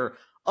this year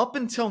up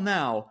until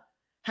now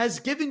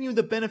has given you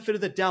the benefit of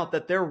the doubt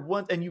that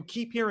and you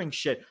keep hearing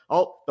shit.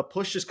 Oh, the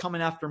push is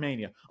coming after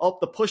Mania. Oh,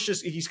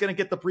 he's going to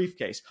get the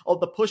briefcase. Oh,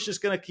 he's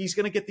going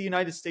to get the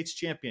United States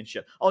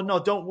Championship. Oh, no,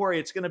 don't worry.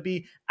 It's going to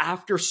be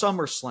after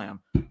SummerSlam.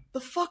 The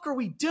fuck are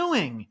we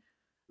doing?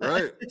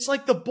 Right. It's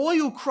like the boy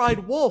who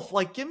cried wolf.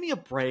 Like, give me a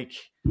break.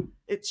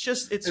 It's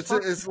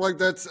like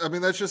that's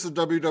just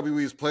the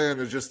WWE's plan,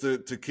 is just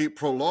to keep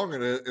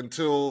prolonging it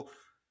until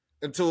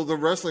the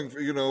wrestling,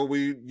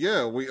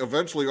 we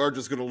eventually are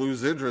just going to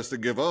lose interest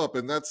and give up.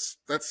 And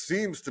that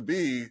seems to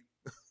be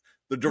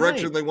the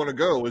direction they want to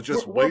go, is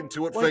just wait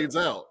until it fades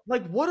out.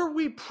 Like, what are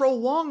we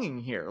prolonging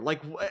here?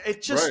 Like,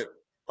 it just,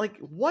 like,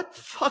 what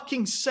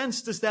fucking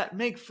sense does that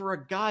make for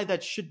a guy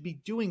that should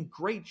be doing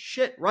great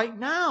shit right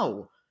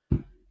now?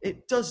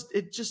 It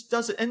just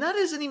doesn't. And that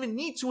doesn't even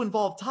need to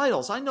involve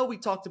titles. I know we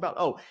talked about,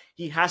 oh,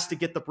 he has to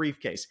get the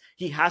briefcase.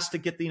 He has to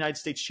get the United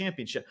States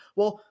Championship.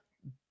 Well,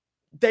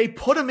 they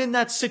put him in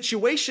that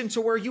situation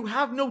to where you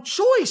have no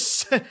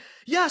choice.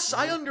 Yes,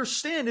 I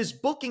understand his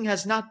booking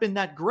has not been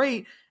that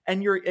great,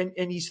 and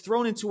he's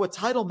thrown into a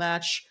title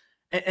match,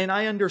 and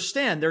I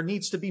understand there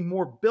needs to be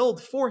more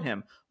build for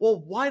him.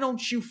 Well, why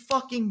don't you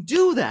fucking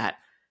do that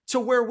to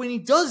where when he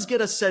does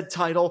get a said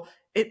title,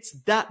 it's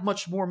that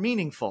much more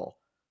meaningful,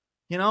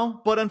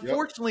 But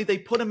unfortunately, they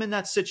put him in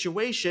that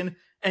situation,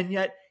 and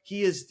yet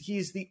he's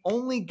the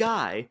only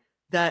guy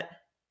that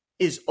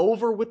is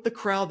over with the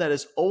crowd, that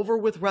is over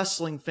with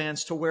wrestling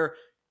fans, to where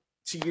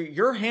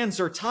your hands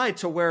are tied,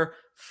 to where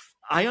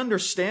I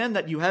understand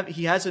that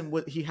he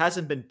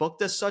hasn't been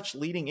booked as such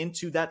leading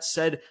into that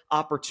said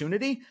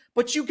opportunity,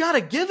 but you got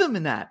to give him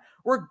in that,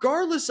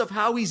 regardless of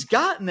how he's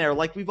gotten there,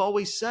 like we've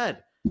always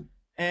said.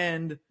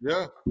 And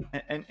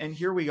and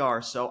here we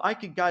are. So I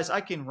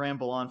can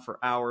ramble on for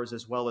hours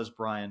as well as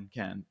Brian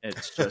can.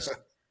 It's just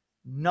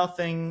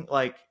nothing.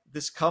 Like,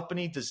 this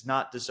company does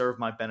not deserve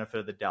my benefit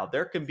of the doubt.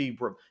 There can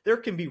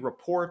be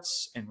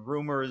reports and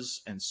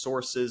rumors and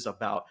sources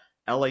about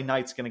LA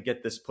Knight's going to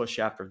get this push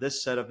after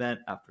this said event,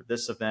 after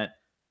this event.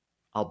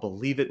 I'll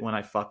believe it when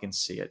I fucking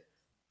see it.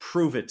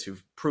 Prove it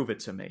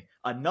to me.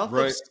 Enough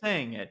of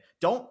saying it.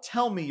 Don't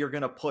tell me you're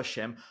going to push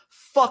him.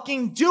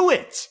 Fucking do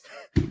it.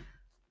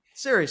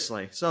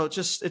 Seriously. So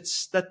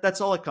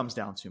that's all it comes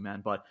down to,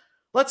 man. But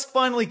let's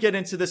finally get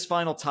into this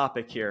final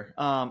topic here.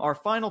 Our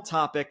final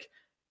topic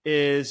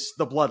is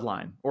the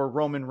Bloodline, or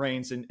Roman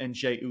Reigns and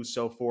Jey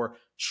Uso, for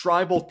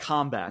Tribal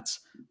Combat.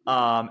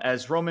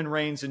 As Roman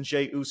Reigns and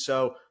Jey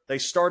Uso, they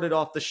started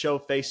off the show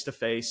face to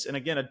face, and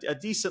again, a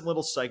decent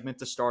little segment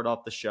to start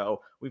off the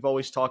show. We've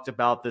always talked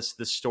about this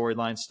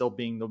storyline still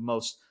being the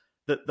most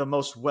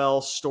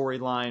well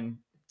storyline,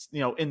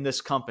 in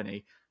this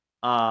company.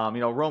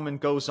 Roman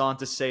goes on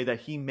to say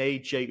that he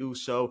made Jey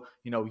Uso,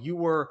 you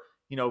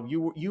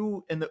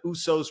and the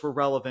Usos were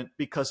relevant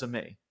because of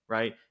me,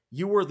 right?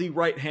 you were the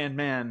right-hand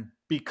man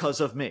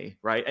because of me,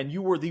 right? And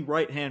you were the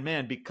right-hand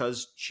man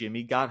because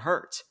Jimmy got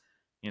hurt,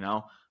 you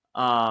know?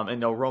 And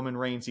no, Roman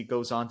Reigns, he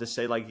goes on to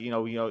say, like,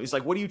 he's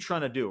like, what are you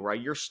trying to do, right?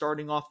 You're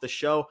starting off the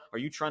show. Are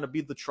you trying to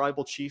be the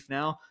tribal chief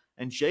now?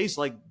 And Jay's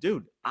like,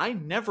 dude, I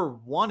never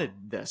wanted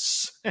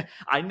this.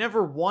 I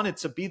never wanted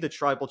to be the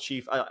tribal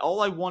chief.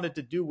 All I wanted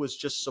to do was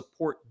just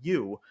support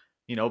you,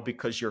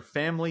 because you're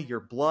family, your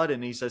blood.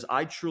 And he says,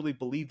 I truly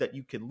believe that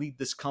you can lead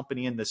this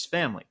company and this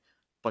family,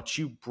 but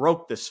you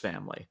broke this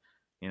family.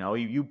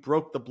 You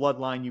broke the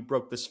bloodline, you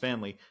broke this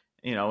family.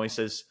 He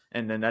says,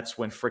 and then that's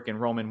when frickin'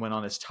 Roman went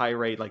on his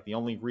tirade, like the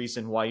only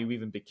reason why you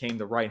even became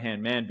the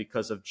right-hand man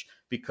because of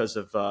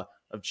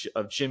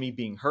Jimmy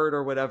being hurt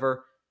or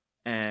whatever.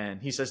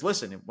 And he says,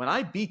 listen, when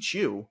I beat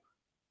you,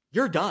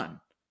 you're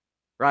done,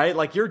 right?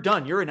 Like, you're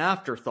done. You're an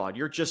afterthought.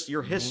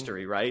 You're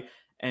history, right?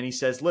 And he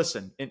says,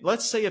 listen,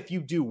 let's say if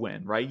you do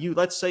win, right?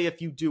 Let's say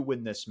if you do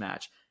win this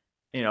match,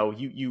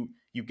 you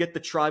get the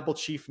tribal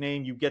chief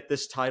name, you get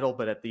this title,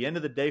 but at the end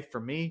of the day, for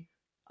me,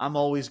 I'm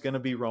always going to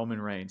be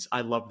Roman Reigns.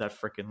 I love that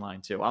freaking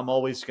line too. I'm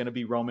always going to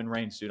be Roman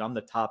Reigns, dude. I'm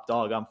the top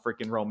dog. I'm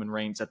freaking Roman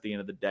Reigns at the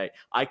end of the day.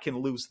 I can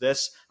lose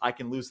this. I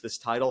can lose this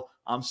title.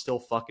 I'm still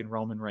fucking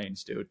Roman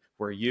Reigns, dude.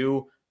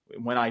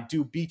 When I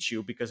do beat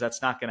you, because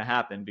that's not going to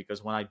happen,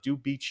 because when I do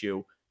beat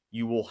you,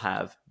 you will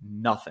have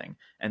nothing.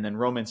 And then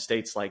Roman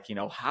states, like,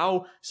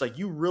 how it's like,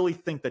 you really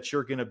think that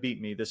you're going to beat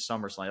me this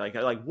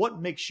SummerSlam? Like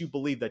what makes you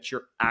believe that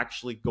you're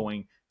actually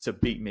going to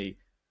beat me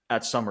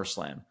at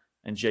SummerSlam?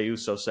 And Jey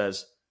Uso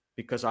says,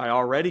 because I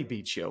already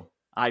beat you.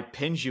 I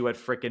pinned you at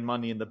frickin'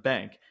 Money in the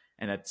Bank.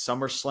 And at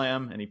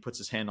SummerSlam, and he puts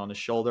his hand on his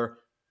shoulder,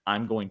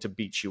 I'm going to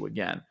beat you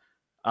again.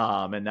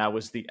 And that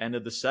was the end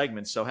of the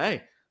segment. So,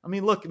 hey, I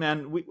mean, look,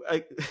 man,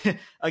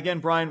 again,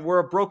 Brian, we're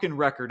a broken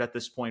record at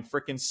this point.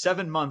 Frickin'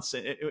 7 months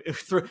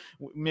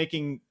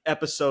making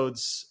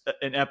episodes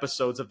and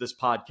episodes of this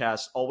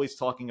podcast, always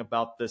talking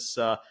about this,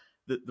 the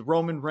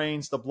Roman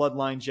Reigns, the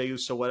bloodline, Jey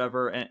Uso,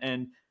 whatever.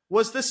 And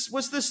was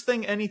this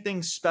thing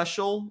anything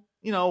special?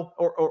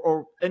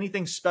 Or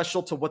anything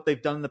special to what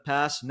they've done in the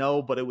past?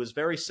 No, but it was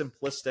very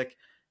simplistic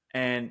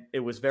and it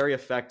was very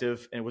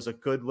effective. And it was a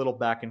good little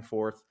back and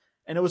forth.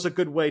 And it was a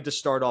good way to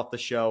start off the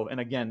show. And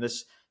again,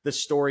 this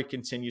story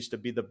continues to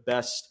be the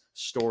best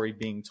story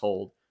being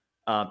told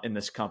in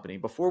this company.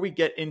 Before we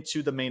get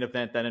into the main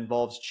event that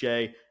involves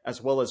Jey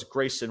as well as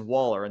Grayson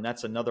Waller, and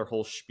that's another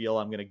whole spiel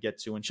I'm going to get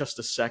to in just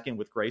a second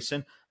with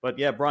Grayson. But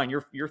yeah, Brian,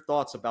 your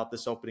thoughts about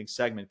this opening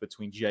segment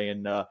between Jey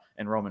and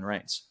Roman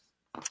Reigns?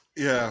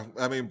 Yeah,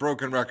 I mean,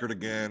 broken record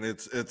again.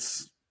 It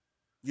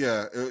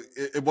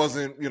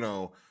wasn't,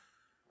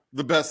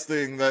 the best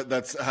thing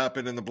that's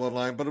happened in the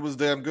bloodline, but it was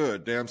damn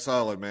good, damn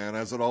solid, man,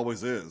 as it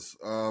always is.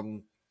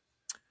 We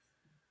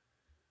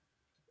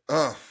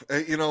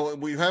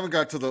haven't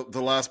got to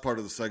the last part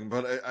of the segment,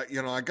 but I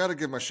got to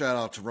give my shout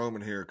out to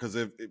Roman here, because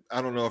I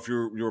don't know if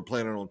you were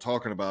planning on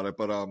talking about it,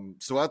 but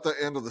so at the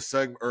end of the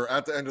segment, or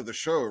at the end of the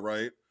show,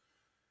 right?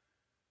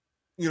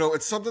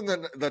 It's something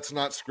that's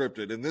not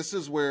scripted. And this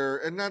is where,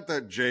 and not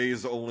that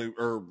Jay's only,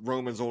 or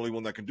Roman's the only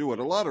one that can do it.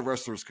 A lot of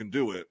wrestlers can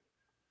do it.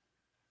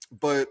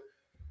 But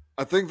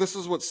I think this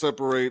is what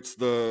separates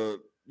the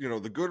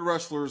good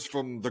wrestlers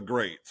from the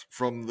great,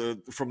 from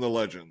the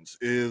legends,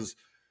 is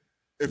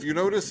if you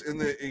notice in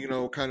the,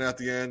 kind of at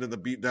the end of the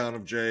beatdown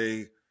of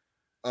Jey,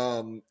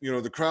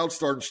 the crowd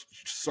starts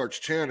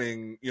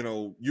chanting,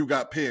 you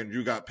got pinned,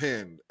 you got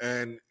pinned.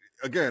 And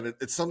again,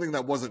 it's something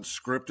that wasn't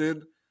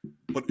scripted.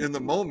 But in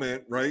the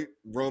moment, right,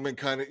 Roman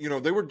kind of,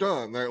 they were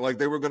done. They're like,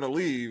 they were going to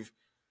leave.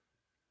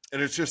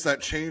 And it's just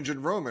that change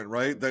in Roman,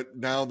 right? That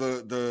now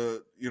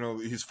the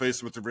he's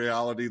faced with the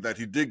reality that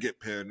he did get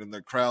pinned, and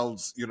the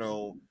crowd's,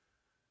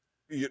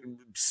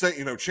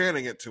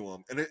 chanting it to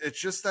him. And it's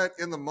just that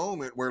in the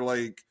moment where,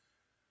 like,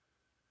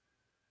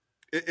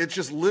 it's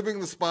just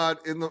living the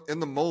spot in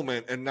the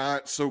moment and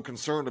not so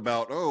concerned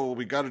about, oh,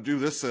 we got to do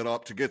this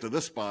setup to get to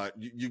this spot.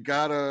 You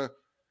gotta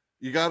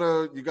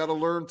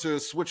learn to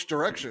switch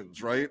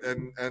directions, right?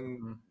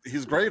 And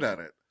he's great at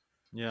it.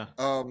 Yeah.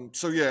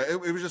 So yeah, it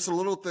was just a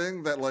little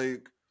thing that,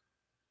 like,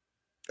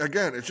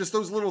 again, it's just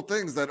those little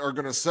things that are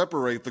going to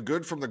separate the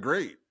good from the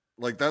great.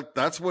 Like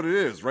that's what it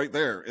is right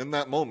there in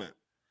that moment.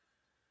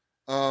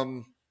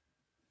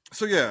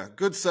 So yeah,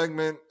 good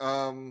segment.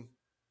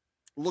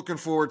 Looking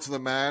forward to the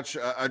match.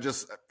 I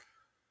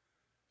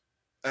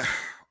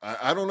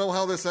don't know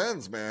how this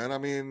ends, man. I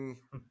mean,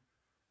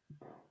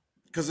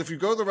 because if you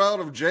go the route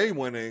of Jey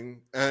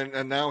winning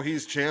and now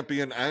he's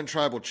champion and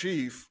tribal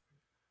chief,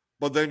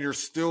 but then you're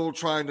still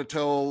trying to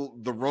tell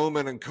the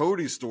Roman and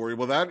Cody story,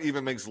 well, that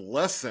even makes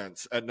less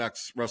sense at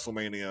next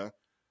WrestleMania.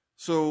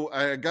 So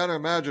I got to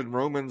imagine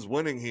Roman's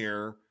winning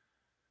here.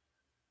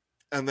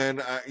 And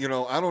then, I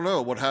don't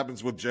know what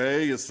happens with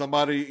Jey. Is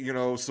somebody,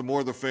 some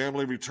more of the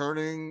family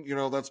returning,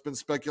 that's been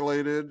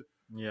speculated.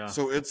 Yeah.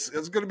 So it's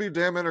going to be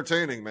damn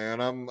entertaining, man.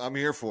 I'm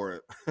here for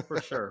it.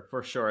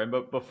 For sure. And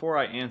but before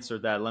I answer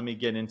that, let me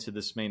get into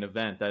this main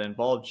event that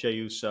involved Jey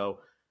Uso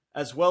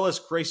as well as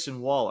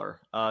Grayson Waller.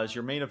 As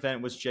your main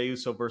event was Jey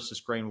Uso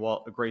versus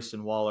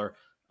Grayson Waller.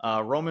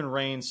 Roman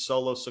Reigns,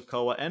 Solo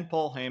Sikoa, and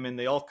Paul Heyman,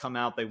 they all come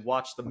out. They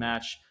watch the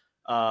match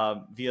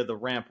via the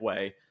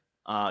rampway.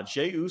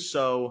 Jey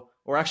Uso,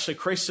 or actually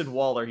Grayson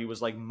Waller, he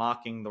was like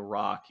mocking The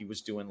Rock. He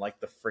was doing like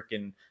the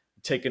freaking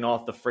taking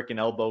off the freaking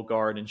elbow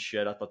guard and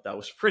shit. I thought that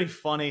was pretty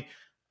funny.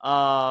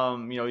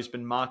 He's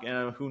been mocking,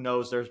 and who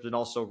knows, there's been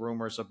also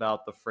rumors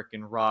about the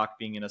freaking Rock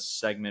being in a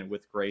segment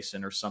with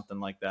Grayson or something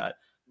like that.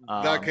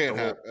 That can't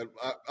happen.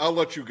 I'll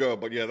let you go,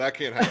 but yeah, that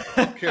can't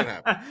happen. Can't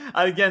happen.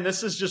 Again,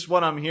 this is just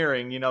what I'm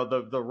hearing.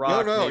 The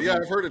Rock. No, maybe. Yeah,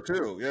 I've heard it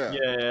too. Yeah.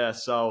 Yeah.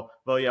 So,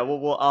 well, yeah,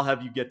 I'll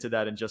have you get to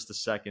that in just a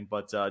second.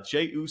 But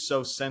Jey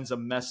Uso sends a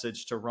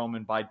message to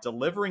Roman by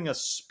delivering a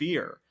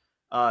spear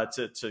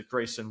to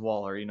Grayson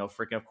Waller.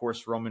 Freaking, of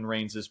course, Roman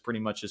Reigns is pretty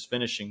much his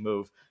finishing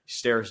move. He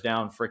stares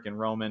down freaking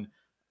Roman.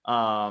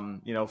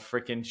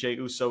 Freaking Jey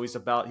Uso,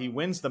 he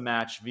wins the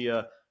match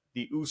via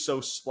the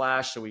Uso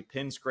splash, so he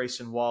pins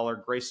Grayson Waller.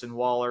 Grayson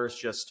Waller is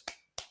just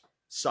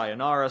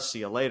sayonara, see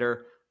you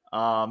later.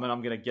 And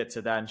I'm going to get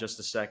to that in just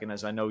a second,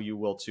 as I know you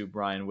will too,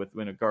 Brian, with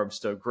when it regards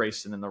to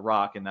Grayson and The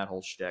Rock and that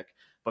whole shtick.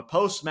 But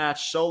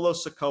post-match, Solo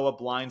Sikoa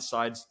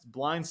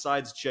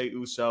blindsides Jey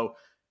Uso.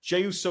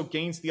 Jey Uso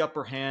gains the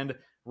upper hand.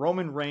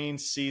 Roman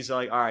Reigns sees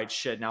like, all right,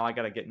 shit, now I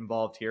got to get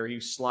involved here. He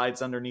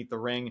slides underneath the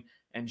ring.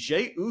 And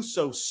Jey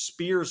Uso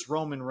spears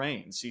Roman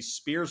Reigns. He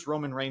spears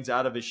Roman Reigns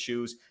out of his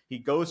shoes. He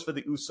goes for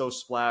the Uso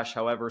splash.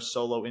 However,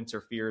 Solo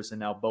interferes,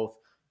 and now both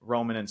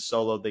Roman and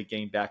Solo, they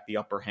gain back the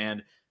upper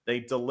hand. They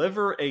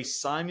deliver a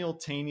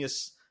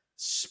simultaneous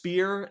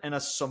spear and a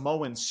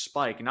Samoan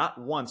spike,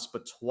 not once,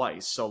 but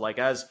twice. So like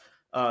as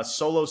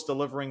Solo's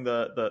delivering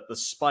the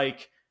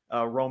spike,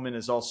 Roman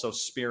is also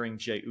spearing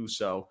Jey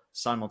Uso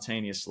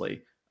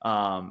simultaneously.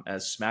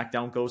 As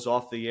SmackDown goes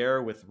off the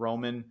air with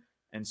Roman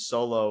and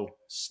Solo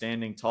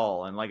standing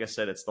tall. And like I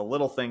said, it's the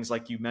little things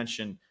like you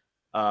mentioned,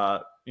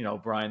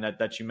 Brian,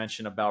 that you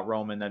mentioned about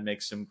Roman that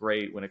makes him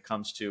great when it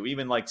comes to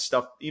even like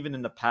stuff, even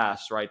in the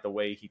past, right? The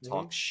way he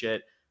talks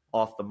shit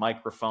off the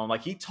microphone.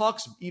 Like he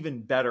talks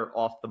even better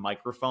off the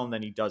microphone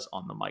than he does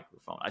on the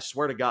microphone. I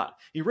swear to God,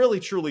 he really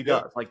truly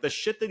does. Like the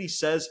shit that he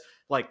says,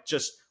 like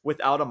just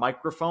without a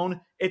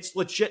microphone, it's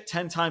legit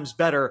 10 times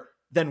better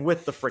than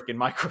with the freaking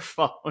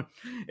microphone.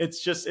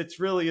 It's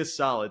really is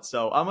solid.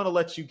 So I'm going to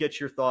let you get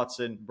your thoughts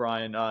in,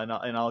 Brian, and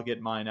I'll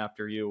get mine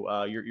after you.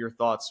 Your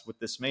thoughts with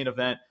this main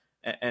event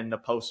and the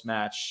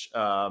post-match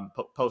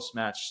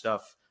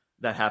stuff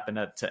that happened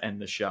to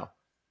end the show.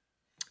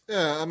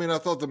 Yeah, I mean, I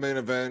thought the main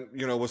event,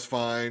 was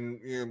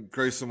fine.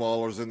 Grayson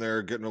Waller's in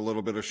there getting a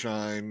little bit of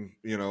shine,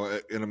 in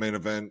a main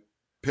event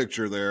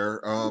picture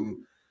there.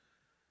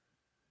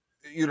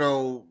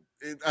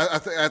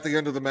 At the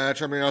end of the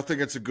match, I mean, I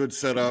think it's a good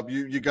setup.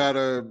 You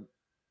gotta,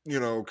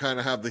 kind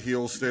of have the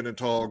heels standing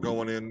tall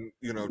going in,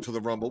 to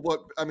the Rumble.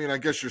 I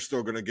guess you're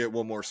still going to get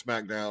one more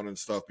SmackDown and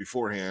stuff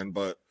beforehand,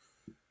 but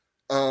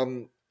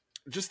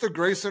just the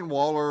Grayson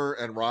Waller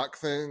and Rock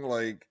thing,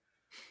 like,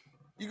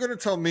 you're going to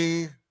tell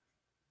me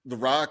The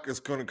Rock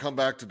is going to come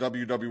back to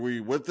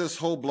WWE with this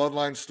whole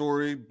bloodline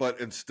story, but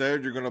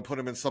instead you're going to put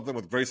him in something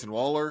with Grayson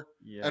Waller?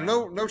 Yeah. And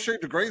no shade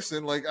to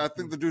Grayson. Like, I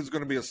think the dude's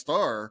going to be a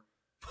star.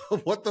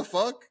 What the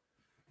fuck?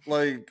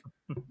 Like,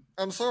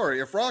 I'm sorry.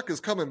 If Rock is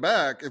coming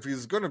back, if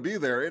he's going to be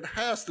there, it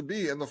has to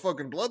be in the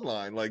fucking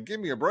bloodline. Like, give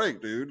me a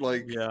break, dude.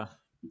 Like, you're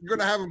going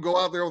to have him go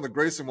out there on the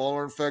Grayson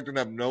Waller effect and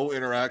have no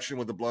interaction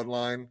with the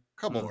bloodline?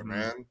 Come on,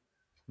 man.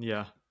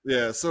 Yeah.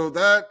 Yeah, so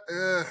that,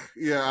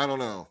 I don't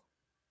know.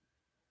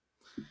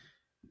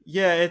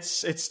 Yeah,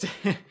 it's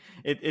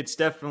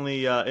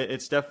definitely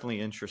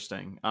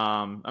interesting.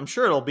 I'm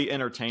sure it'll be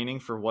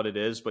entertaining for what it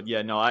is, but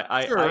yeah, no,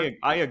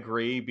 I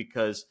agree,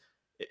 because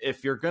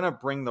if you're gonna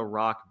bring The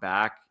Rock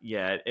back,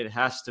 it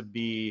has to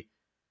be,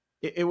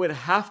 it would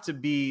have to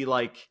be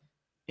like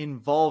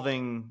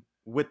involving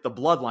with the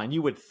bloodline,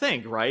 you would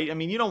think, right? I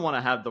mean, you don't want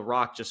to have The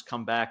Rock just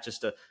come back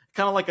just to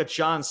kind of like a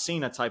John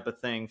Cena type of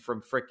thing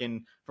from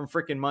freaking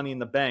Money in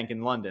the Bank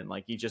in London.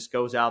 Like he just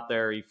goes out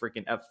there, he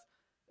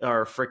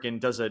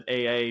does an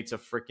AA to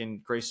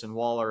freaking Grayson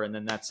Waller, and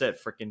then that's it.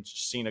 Freaking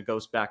Cena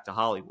goes back to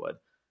Hollywood.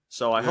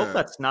 So I hope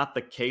that's not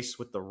the case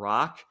with The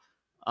Rock.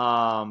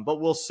 But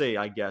we'll see,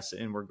 I guess,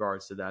 in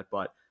regards to that.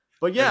 But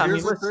yeah, and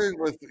here's the thing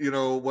with,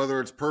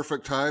 whether it's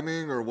perfect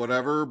timing or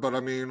whatever, but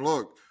I mean,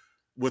 look,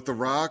 with The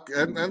Rock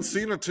and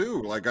Cena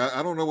too, like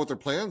I don't know what their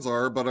plans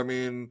are, but I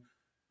mean,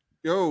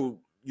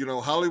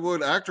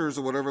 Hollywood actors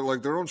or whatever,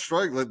 like they're on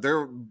strike. Like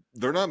they're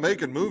not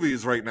making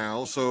movies right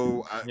now.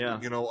 So,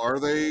 are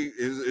they?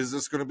 Is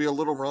this going to be a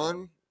little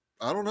run?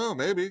 I don't know.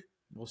 Maybe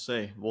we'll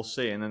see.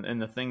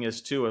 And the thing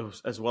is too,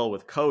 as well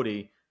with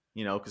Cody,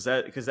 because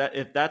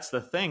if that's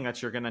the thing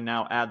that you're going to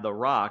now add The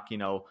Rock,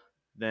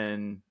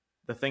 then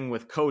the thing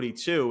with Cody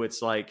too,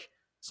 it's like,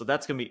 so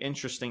that's going to be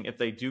interesting if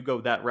they do go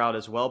that route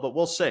as well. But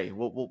we'll see.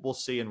 We'll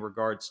see in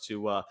regards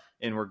to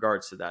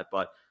that.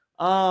 But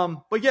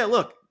yeah,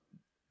 look.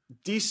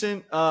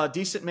 Decent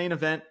main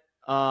event.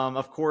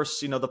 Of course,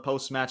 the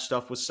post-match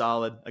stuff was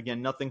solid.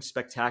 Again, nothing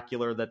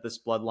spectacular that this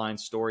bloodline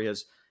story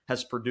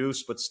has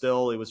produced, but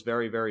still, it was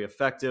very, very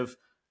effective.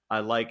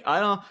 I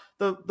don't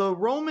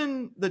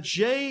the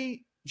Jey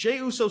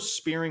Uso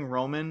spearing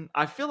Roman.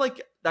 I feel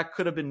like that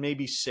could have been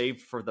maybe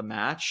saved for the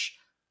match.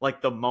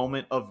 Like the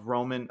moment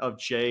of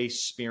Jey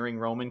spearing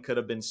Roman could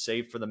have been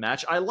saved for the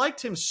match. I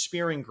liked him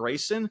spearing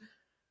Grayson,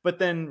 but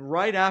then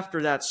right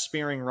after that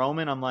spearing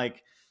Roman, I'm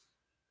like,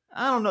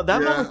 I don't know.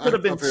 That moment could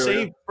have been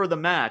saved for the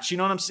match. You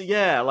know what I'm saying?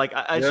 Yeah, like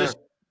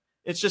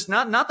it's just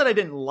not that I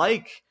didn't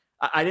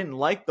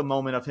like the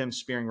moment of him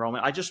spearing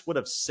Roman. I just would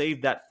have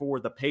saved that for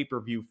the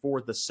pay-per-view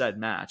for the said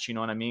match. You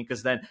know what I mean?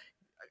 Because then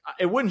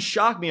it wouldn't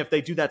shock me if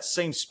they do that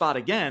same spot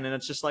again, and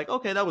it's just like,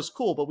 okay, that was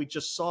cool, but we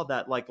just saw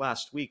that like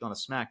last week on a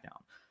SmackDown.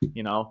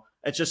 You know,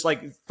 it's just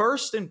like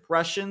first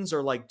impressions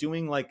or like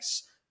doing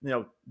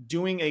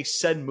a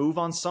said move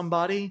on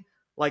somebody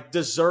like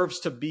deserves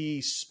to be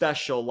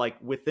special, like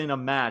within a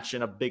match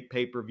in a big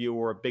pay-per-view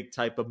or a big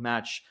type of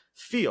match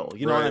feel.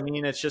 You know what I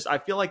mean? It's just, I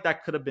feel like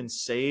that could have been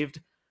saved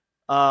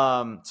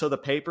to the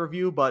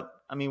pay-per-view, but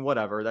I mean,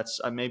 whatever.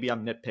 That's maybe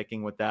I'm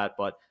nitpicking with that,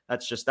 but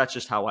that's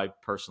just how I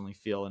personally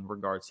feel in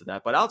regards to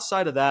that. But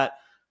outside of that,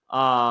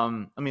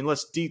 I mean,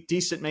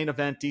 decent main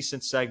event,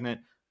 decent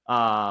segment.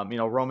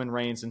 Roman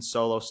Reigns and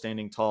Solo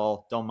standing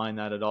tall. Don't mind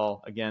that at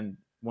all.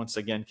 Once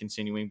again,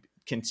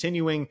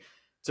 continuing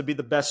to be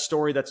the best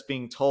story that's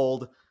being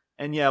told.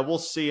 And yeah, we'll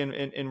see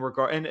in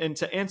regard and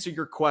to answer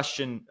your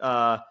question,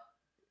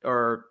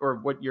 or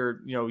what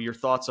your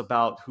thoughts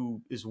about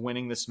who is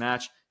winning this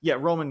match. Yeah,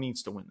 Roman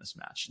needs to win this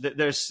match.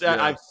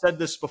 I've said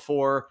this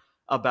before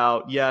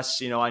about,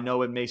 yes, I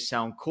know it may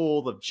sound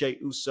cool, the Jey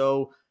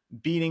Uso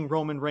beating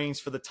Roman Reigns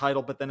for the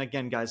title, but then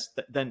again, guys,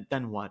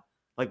 then what?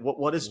 Like,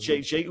 what is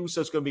Jey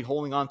Uso's going to be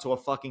holding on to a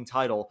fucking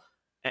title,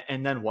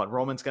 and then what?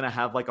 Roman's going to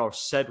have like a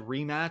said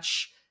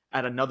rematch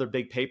at another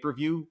big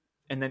pay-per-view,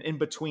 and then in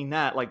between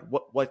that, like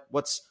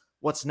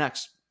what's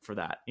next for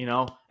that,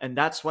 And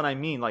that's what I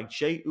mean. Like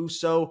Jey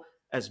Uso,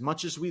 as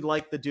much as we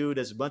like the dude,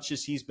 as much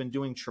as he's been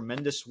doing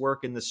tremendous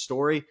work in this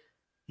story,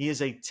 he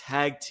is a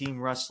tag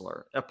team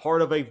wrestler, a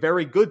part of a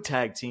very good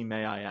tag team,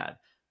 may I add.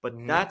 But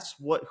that's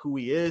who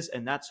he is,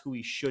 and that's who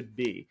he should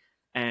be.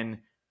 And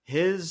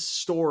his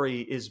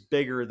story is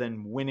bigger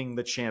than winning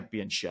the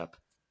championship.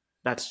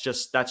 That's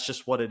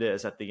just what it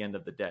is at the end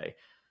of the day.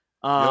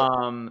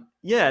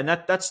 Yeah, and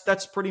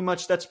that's pretty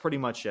much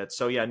it.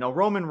 So yeah, no,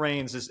 Roman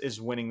Reigns is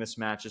winning this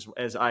match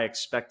as I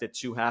expect it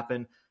to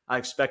happen. I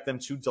expect them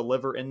to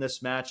deliver in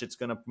this match. It's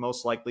going to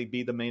most likely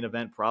be the main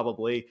event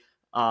probably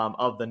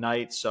of the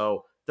night.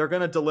 So they're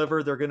going to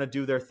deliver. They're going to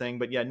do their thing.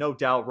 But yeah, no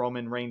doubt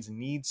Roman Reigns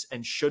needs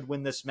and should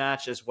win this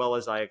match as well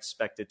as I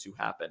expect it to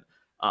happen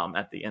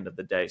at the end of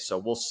the day. So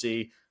we'll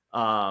see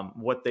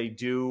what they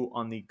do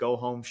on the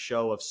go-home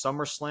show of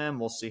SummerSlam.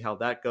 We'll see how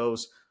that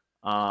goes.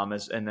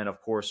 And then,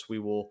 of course, we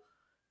will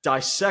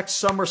dissect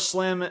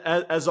SummerSlam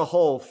as a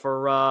whole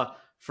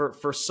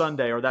for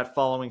Sunday, or that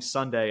following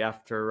Sunday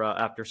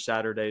after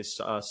Saturday's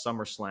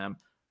SummerSlam.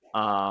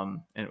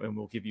 And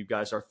we'll give you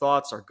guys our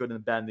thoughts, our good and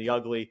the bad and the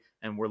ugly,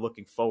 and we're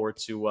looking forward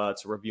to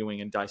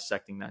reviewing and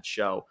dissecting that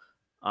show.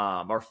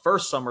 Our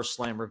first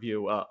SummerSlam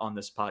review on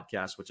this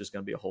podcast, which is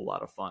going to be a whole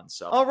lot of fun.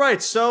 So, all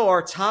right. So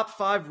our top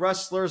 5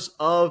 wrestlers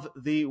of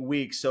the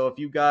week. So if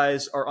you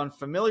guys are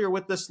unfamiliar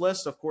with this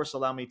list, of course,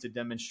 allow me to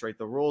demonstrate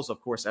the rules.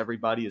 Of course,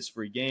 everybody is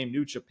free game.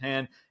 New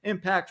Japan,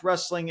 Impact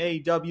Wrestling,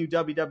 AEW,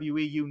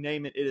 WWE, you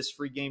name it. It is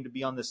free game to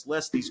be on this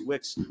list.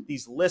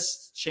 These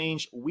lists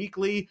change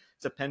weekly,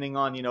 depending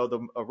on,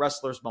 the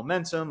wrestler's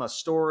momentum, a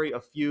story, a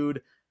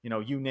feud,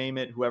 you name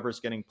it, whoever's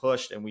getting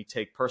pushed, and we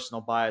take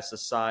personal bias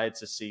aside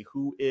to see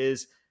who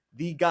is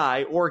the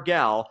guy or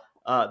gal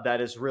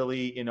that is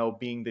really,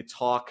 being the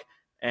talk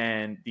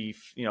and the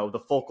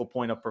focal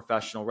point of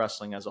professional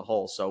wrestling as a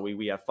whole. So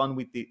we have fun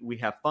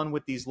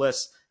with these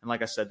lists, and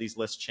like I said, these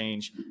lists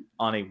change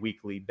on a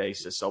weekly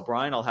basis. So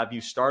Brian, I'll have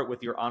you start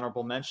with your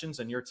honorable mentions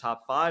and your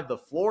top 5. The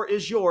floor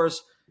is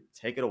yours.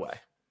 Take it away.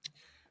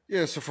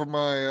 Yeah. So for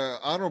my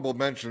honorable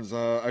mentions,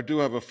 I do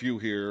have a few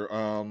here.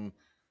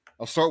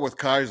 I'll start with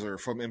Kaiser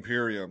from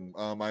Imperium.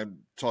 I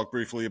talked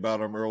briefly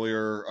about him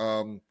earlier.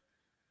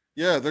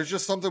 Yeah, there's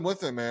just something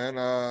with him, man.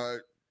 I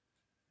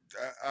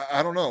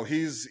don't know.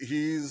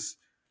 He's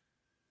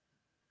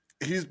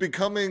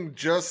becoming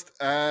just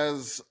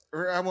as,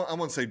 or I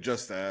won't say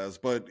just as,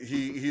 but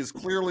he's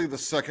clearly the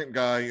second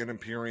guy in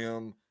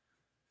Imperium.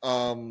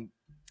 And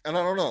I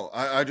don't know.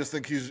 I just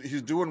think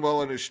he's doing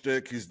well in his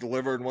shtick. He's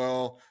delivering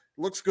well.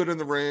 Looks good in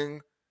the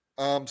ring.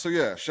 So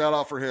yeah, shout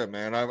out for him,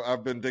 man.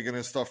 I've been digging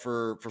his stuff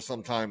for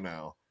some time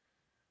now.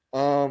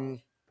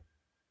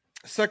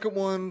 Second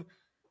one,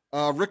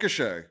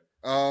 Ricochet.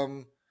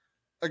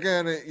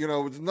 Again,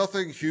 it's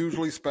nothing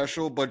hugely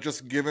special, but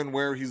just given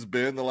where he's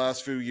been the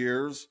last few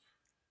years,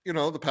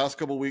 the past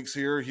couple weeks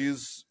here,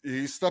 he's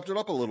stepped it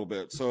up a little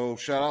bit. So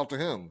shout out to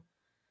him.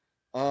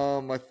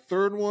 My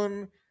third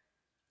one,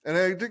 and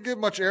I didn't get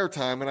much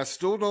airtime, and I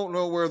still don't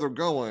know where they're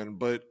going,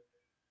 but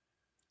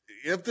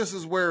if this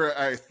is where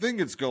I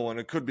think it's going,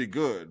 it could be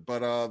good.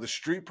 But the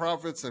Street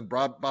Profits and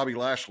Bobby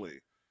Lashley.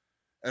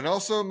 And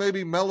also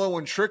maybe Mello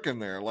and Trick in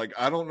there. Like,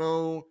 I don't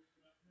know.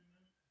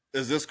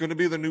 Is this going to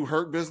be the new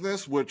Hurt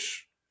Business?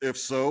 Which if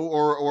so,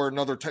 or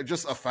another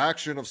just a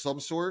faction of some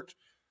sort.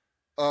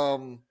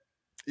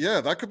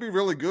 Yeah, that could be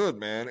really good,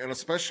 man. And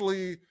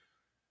especially,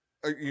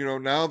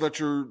 now that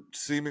you're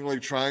seemingly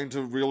trying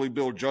to really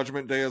build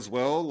Judgment Day as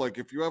well, like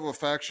if you have a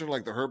faction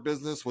like the Hurt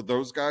Business with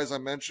those guys I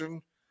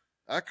mentioned,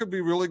 that could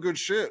be really good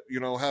shit,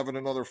 having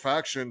another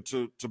faction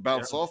to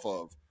bounce off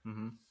of.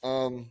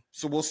 Mm-hmm.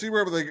 So we'll see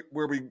where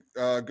we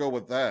go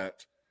with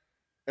that.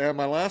 And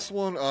my last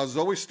one,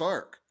 Zoe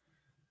Stark.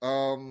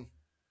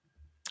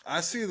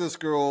 I see this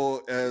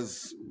girl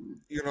as,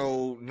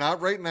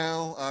 not right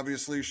now,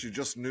 obviously, she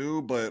just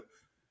new, but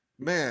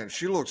man,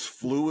 she looks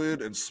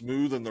fluid and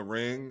smooth in the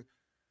ring.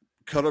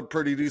 Cut a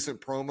pretty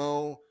decent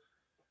promo.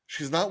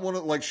 She's not one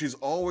of, like, she's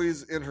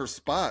always in her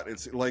spot.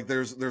 It's like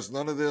there's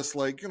none of this,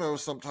 like,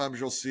 sometimes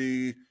you'll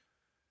see,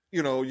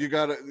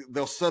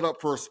 they'll set up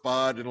for a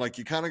spot and like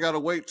you kind of got to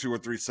wait 2 or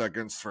 3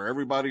 seconds for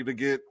everybody to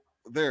get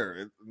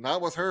there.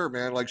 Not with her,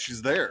 man. Like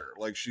she's there.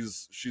 Like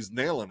she's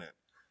nailing it.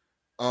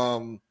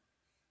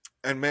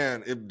 And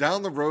man, if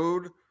down the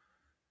road,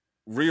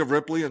 Rhea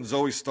Ripley and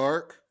Zoe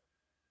Stark,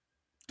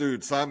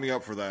 dude, sign me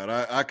up for that.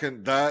 I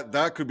can,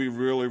 that could be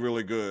really,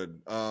 really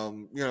good.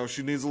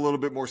 She needs a little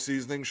bit more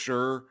seasoning,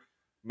 sure.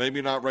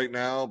 Maybe not right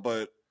now,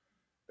 but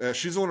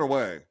she's on her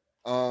way.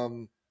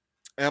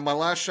 And my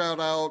last shout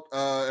out,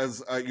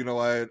 as I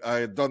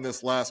had done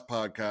this last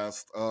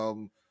podcast,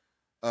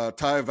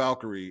 Taya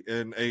Valkyrie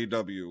in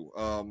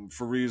AEW,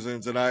 for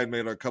reasons, and I had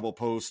made a couple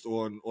posts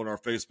on our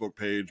Facebook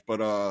page,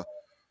 but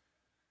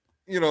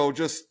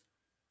just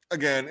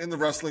again in the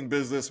wrestling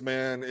business,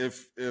 man,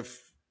 if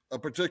a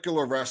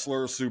particular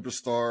wrestler,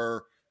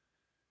 superstar,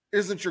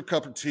 isn't your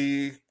cup of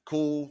tea,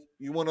 cool.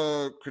 You want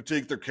to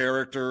critique their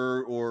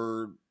character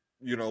or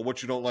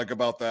what you don't like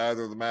about that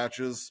or the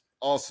matches,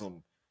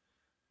 awesome.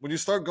 When you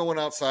start going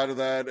outside of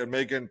that and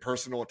making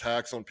personal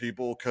attacks on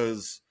people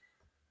because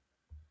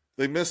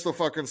they missed the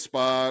fucking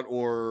spot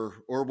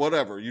or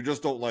whatever, you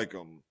just don't like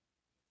them,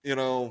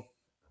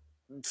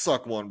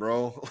 suck one,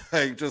 bro.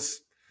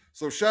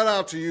 So shout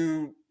out to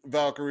you,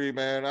 Valkyrie,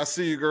 man. I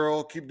see you,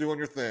 girl. Keep doing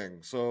your thing.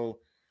 So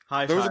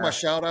hi, those Taya. Are my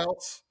shout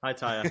outs. Hi,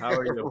 Taya. How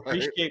are you?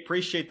 Right.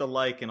 Appreciate the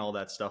like and all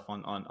that stuff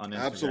on Instagram.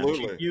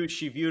 Absolutely.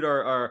 She viewed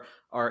our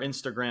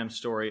Instagram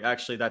story.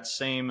 Actually, that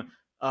same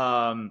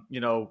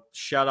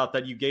shout out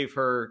that you gave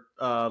her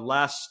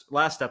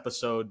last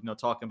episode,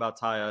 talking about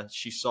Taya.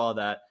 She saw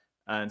that,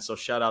 and so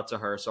shout out to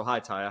her. So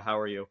hi, Taya. How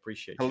are you?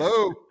 Appreciate you.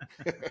 Hello.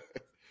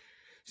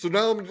 So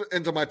now I'm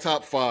into my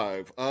top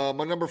 5.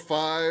 My number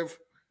 5,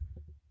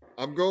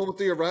 I'm going with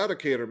the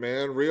Eradicator,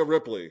 man, Rhea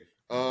Ripley.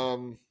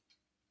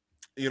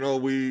 It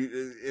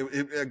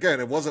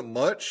wasn't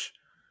much,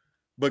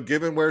 but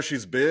given where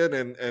she's been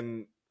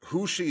and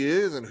who she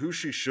is and who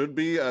she should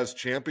be as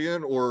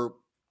champion, or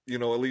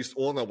at least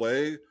on the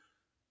way,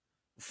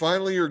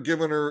 finally you're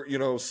giving her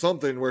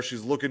something where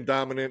she's looking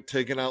dominant,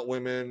 taking out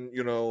women,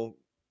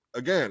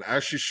 again,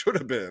 as she should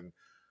have been.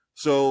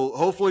 So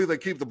hopefully they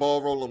keep the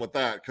ball rolling with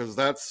that, because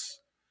that's,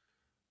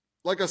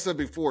 like I said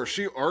before,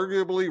 she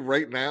arguably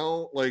right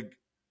now, like,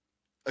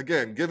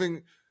 again,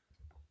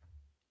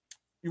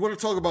 you want to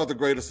talk about the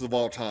greatest of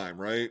all time,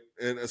 right?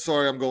 And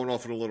sorry, I'm going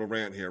off on a little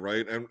rant here,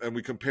 right? And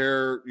we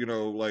compare,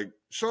 like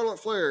Charlotte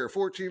Flair,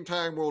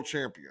 14-time world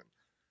champion.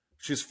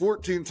 She's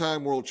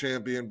 14-time world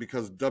champion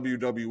because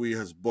WWE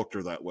has booked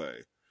her that way.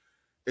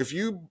 If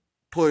you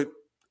put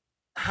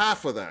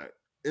half of that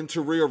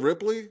into Rhea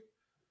Ripley,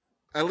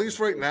 at least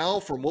right now,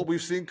 from what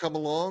we've seen come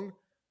along,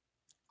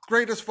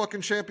 greatest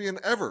fucking champion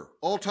ever,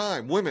 all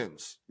time,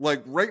 women's.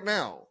 Like right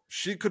now,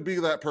 she could be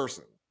that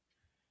person.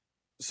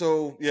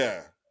 So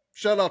yeah,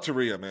 shout out to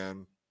Rhea,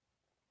 man.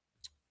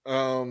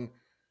 I'll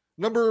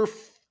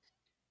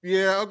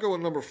go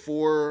with number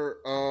 4.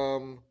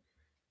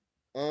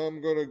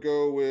 I'm gonna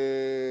go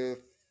with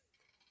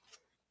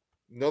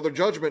another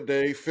Judgment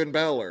Day, Finn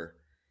Balor.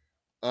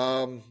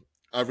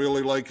 I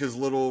really like his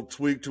little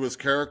tweak to his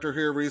character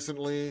here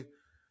recently.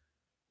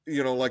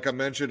 Like I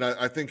mentioned,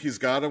 I think he's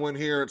got to win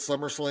here at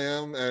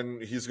SummerSlam,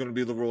 and he's going to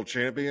be the world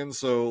champion.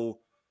 So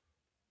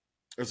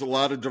there's a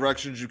lot of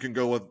directions you can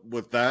go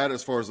with that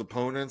as far as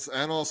opponents,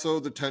 and also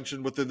the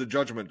tension within the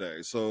Judgment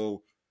Day.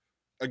 So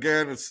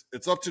again,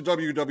 it's up to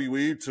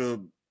WWE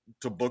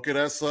to book it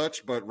as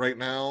such. But right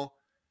now,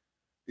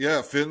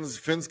 yeah,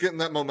 Finn's getting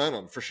that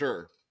momentum for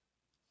sure.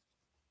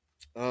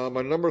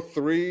 My number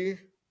 3.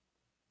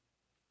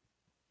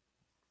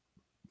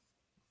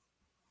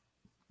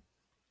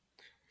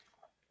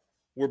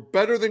 We're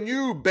better than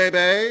you,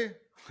 baby.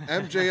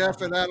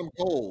 MJF and Adam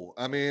Cole.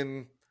 I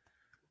mean,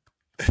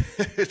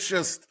 it's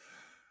just,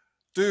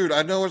 dude,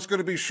 I know it's going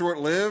to be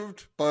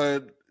short-lived,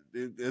 but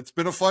it's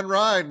been a fun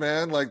ride,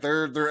 man. Like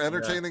they're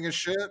entertaining as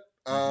shit.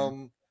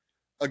 Mm-hmm.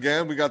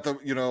 Again, we got the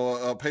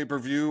a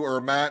pay-per-view or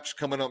a match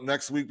coming up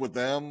next week with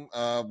them.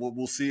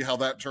 We'll see how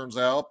that turns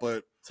out,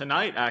 but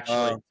tonight,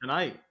 actually,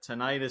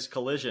 tonight is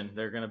Collision.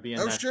 They're going to be in.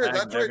 Oh that shit,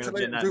 that's right.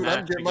 Today, dude,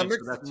 I'm getting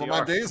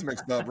my days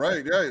mixed up.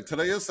 Right, yeah.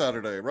 Today is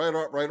Saturday. Right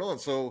on.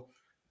 So,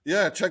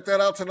 yeah, check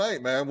that out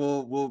tonight,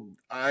 man.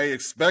 I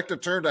expect a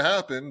turn to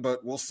happen,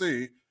 but we'll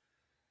see.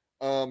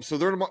 So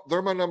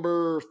they're my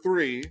number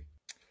 3.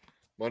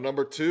 My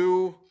number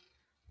 2,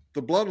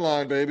 the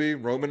Bloodline, baby,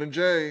 Roman and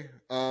Jey.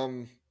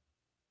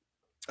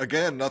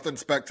 Again, nothing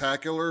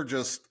spectacular,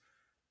 just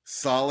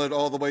solid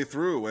all the way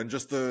through, and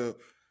just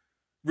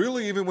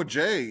really even with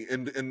Jey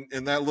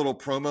in that little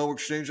promo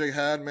exchange they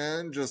had,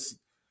 man, just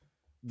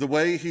the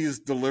way he's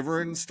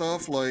delivering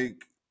stuff,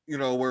 like,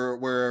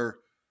 where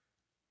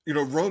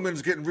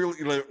Roman's getting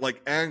really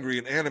like angry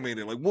and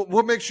animated, like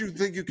what makes you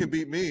think you can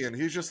beat me? And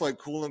he's just like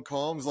cool and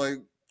calm, he's like,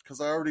 because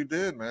I already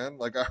did, man,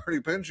 like I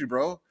already pinned you,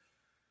 bro.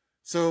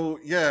 So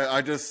yeah,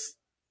 I just,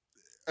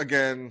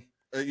 again,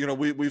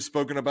 we've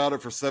spoken about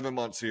it for 7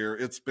 months here.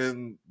 It's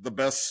been the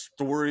best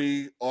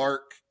story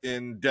arc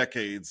in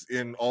decades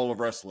in all of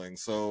wrestling.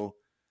 So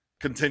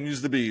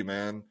continues to be,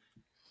 man.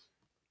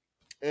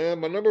 And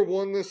my number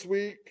 1 this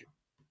week,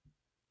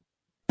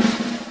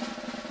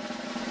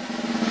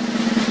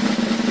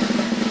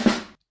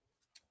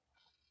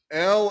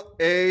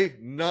 LA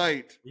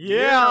Knight.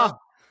 Yeah.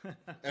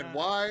 And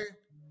why?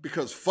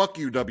 Because fuck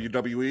you,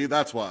 WWE.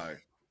 That's why.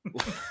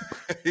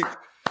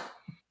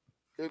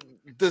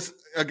 This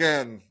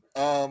again,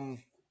 I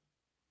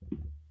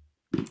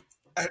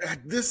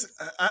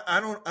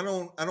don't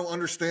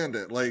understand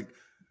it. Like,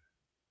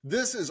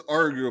 this is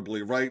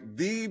arguably, right,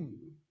 the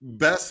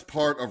best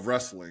part of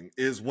wrestling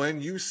is when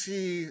you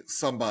see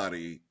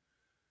somebody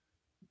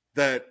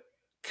that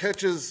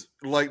catches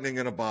lightning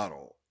in a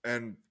bottle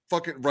and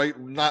fucking, right,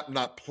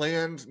 not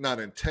planned, not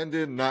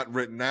intended, not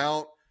written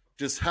out,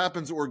 just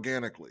happens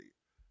organically.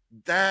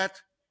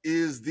 That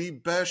is the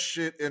best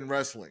shit in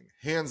wrestling,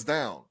 hands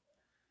down.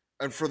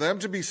 And for them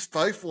to be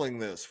stifling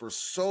this for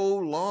so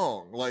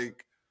long,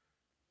 like,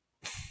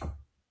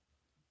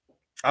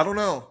 I don't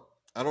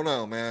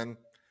know, man.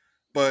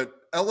 But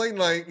LA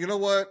Knight, you know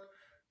what?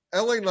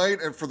 LA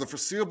Knight, and for the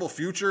foreseeable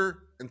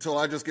future, until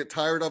I just get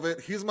tired of it,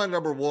 he's my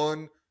number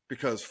 1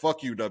 because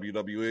fuck you,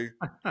 WWE.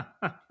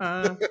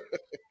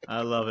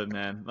 I love it,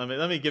 man.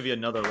 Let me give you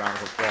another round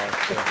of applause.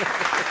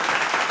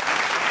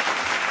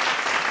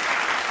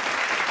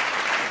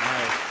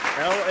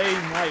 LA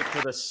Knight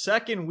for the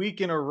second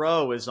week in a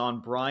row is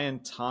on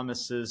Brian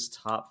Thomas's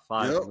top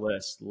 5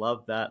 list.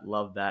 Love that,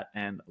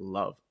 and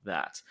love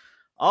that.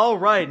 All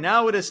right,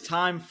 now it is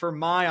time for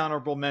my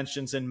honorable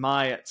mentions in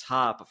my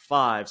top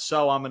 5.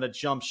 So I'm going to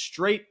jump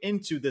straight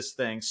into this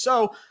thing.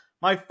 So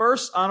my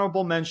first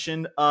honorable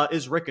mention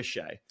is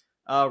Ricochet.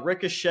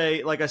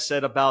 Ricochet, like I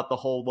said about the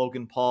whole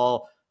Logan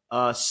Paul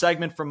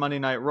segment from Monday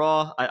Night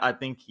Raw, I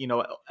think,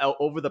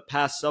 over the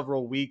past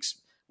several weeks,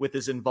 with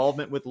his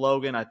involvement with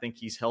Logan, I think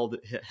he's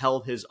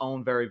held his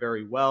own very,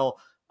 very well.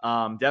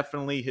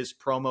 Definitely his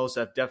promos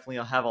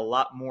have a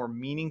lot more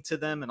meaning to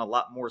them and a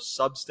lot more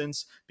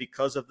substance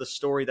because of the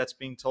story that's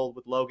being told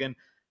with Logan.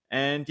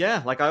 And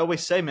yeah, like I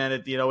always say, man,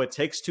 it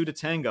takes 2 to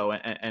tango,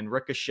 and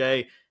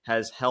Ricochet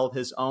has held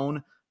his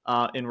own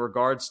in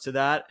regards to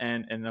that.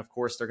 And of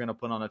course, they're going to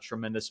put on a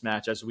tremendous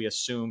match, as we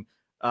assume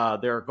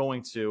they're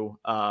going to,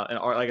 and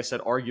like I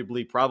said,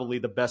 arguably probably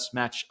the best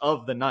match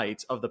of the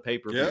night of the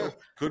pay-per-view. Yeah,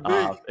 could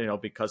be.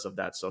 Because of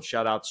that. So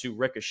shout out to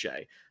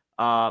Ricochet.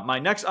 My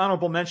next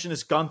honorable mention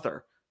is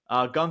Gunther.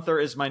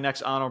 Gunther is my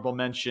next honorable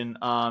mention,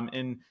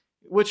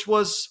 which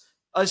was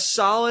a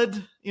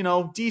solid,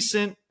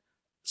 decent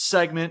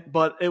segment,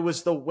 but it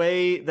was the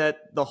way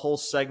that the whole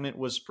segment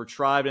was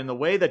portrayed and the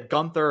way that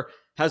Gunther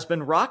has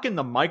been rocking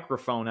the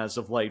microphone as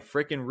of late.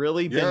 Freaking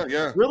really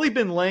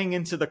been laying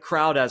into the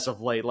crowd as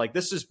of late. Like,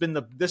 this is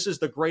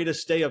the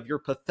greatest day of your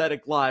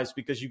pathetic lives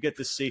because you get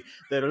to see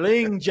the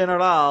Ring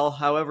General,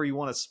 however you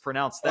want to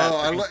pronounce that.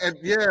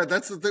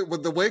 That's the thing.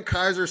 With the way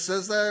Kaiser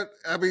says that,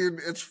 I mean,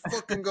 it's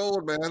fucking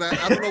gold, man.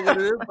 I don't know what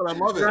it is, but I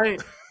love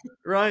it.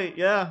 Right,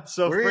 yeah.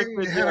 So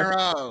Ring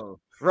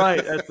General.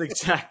 Right, that's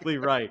exactly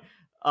right.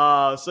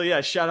 So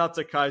yeah, shout out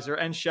to Kaiser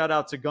and shout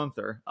out to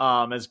Gunther.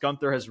 As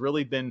Gunther has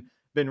really been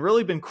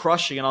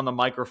crushing it on the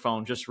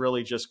microphone, just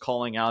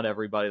calling out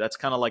everybody. That's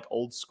kind of like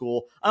old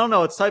school. I don't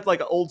know. It's like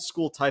an old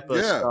school type of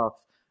stuff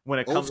when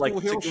it comes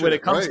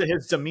to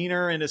his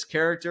demeanor and his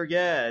character.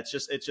 Yeah, it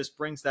just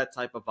brings that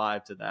type of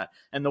vibe to that.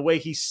 And the way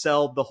he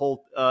sold the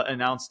whole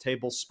announce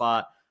table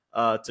spot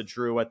to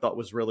Drew, I thought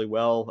was really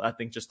well. I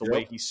think just the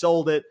way he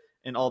sold it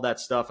and all that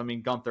stuff. I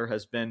mean, Gunther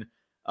has been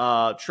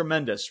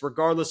tremendous,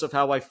 regardless of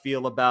how I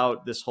feel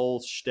about this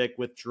whole shtick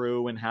with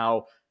Drew and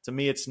how, to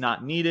me, it's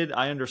not needed.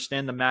 I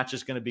understand the match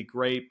is going to be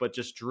great, but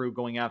just Drew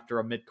going after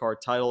a mid-card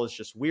title is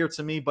just weird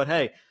to me. But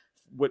hey,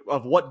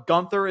 of what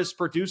Gunther is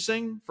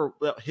producing for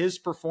his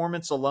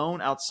performance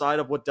alone, outside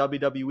of what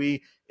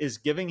WWE is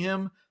giving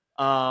him,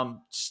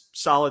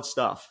 solid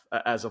stuff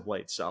as of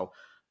late. So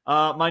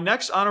my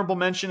next honorable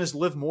mention is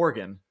Liv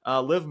Morgan.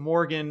 Liv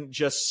Morgan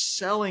just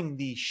selling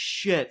the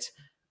shit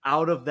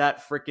out of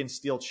that freaking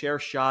steel chair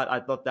shot. I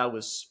thought that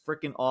was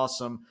freaking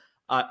awesome.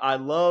 I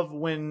love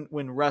when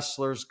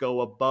wrestlers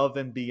go above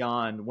and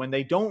beyond when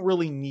they don't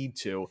really need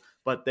to,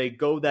 but they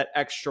go that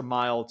extra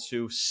mile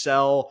to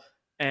sell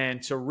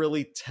and to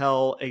really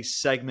tell a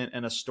segment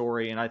and a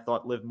story. And I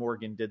thought Liv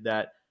Morgan did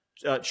that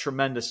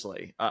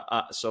tremendously.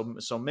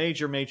 So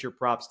major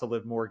props to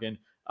Liv Morgan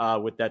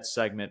with that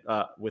segment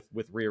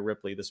with Rhea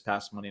Ripley this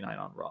past Monday night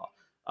on Raw.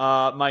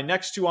 My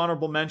next two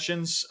honorable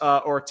mentions,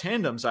 or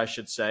tandems, I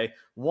should say.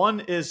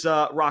 One is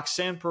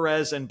Roxanne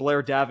Perez and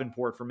Blair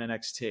Davenport from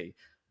NXT.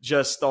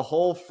 Just the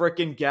whole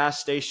freaking gas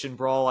station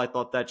brawl. I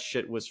thought that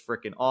shit was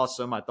freaking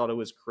awesome. I thought it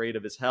was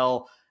creative as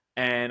hell.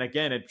 And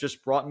again, it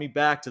just brought me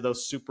back to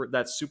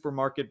that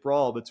supermarket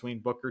brawl between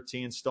Booker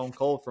T and Stone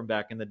Cold from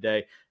back in the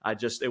day.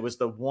 It was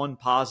the one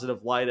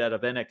positive light out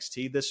of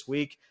NXT this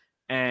week.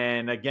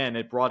 And again,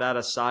 it brought out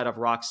a side of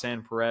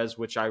Roxanne Perez,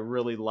 which I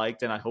really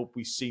liked, and I hope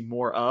we see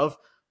more of.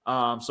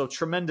 So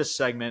tremendous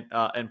segment,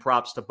 and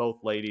props to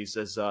both ladies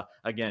as,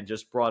 again,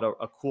 just brought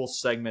a cool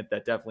segment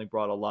that definitely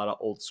brought a lot of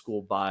old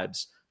school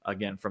vibes,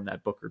 again, from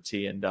that Booker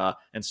T and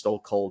Stone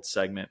Cold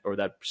segment, or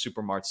that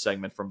Supermart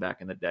segment from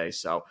back in the day.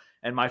 So,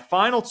 and my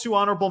final two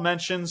honorable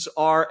mentions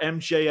are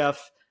MJF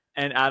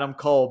and Adam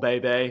Cole,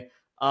 baby.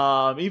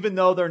 Even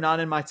though they're not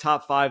in my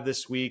top 5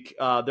 this week,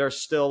 they're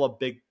still a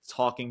big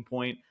talking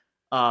point.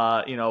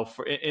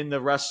 In the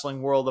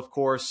wrestling world, of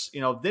course,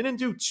 didn't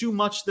do too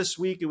much this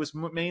week. It was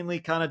mainly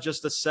kind of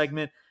just a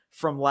segment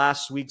from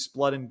last week's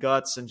Blood and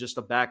Guts and just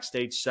a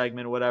backstage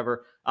segment,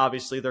 whatever.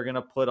 Obviously, they're going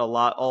to put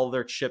all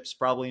their chips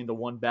probably into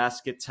one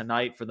basket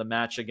tonight for the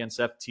match against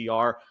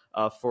FTR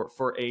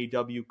for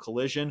AEW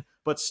Collision.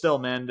 But still,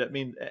 man, I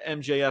mean,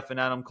 MJF and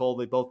Adam Cole,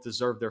 they both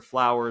deserve their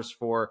flowers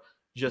for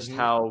just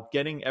how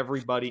getting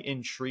everybody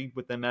intrigued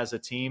with them as a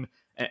team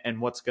and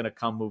what's going to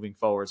come moving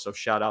forward. So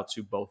shout out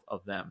to both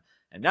of them.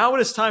 And now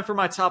it is time for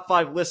my top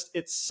 5 list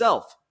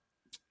itself.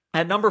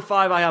 At number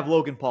 5, I have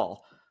Logan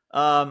Paul.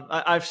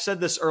 I've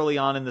said this early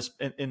on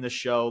in the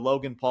show.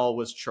 Logan Paul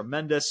was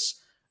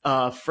tremendous.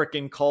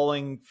 Freaking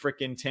calling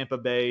freaking Tampa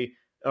Bay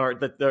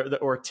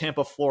or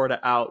Tampa, Florida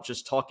out,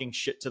 just talking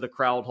shit to the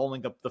crowd,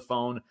 holding up the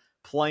phone,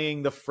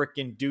 playing the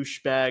freaking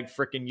douchebag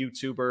freaking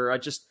YouTuber.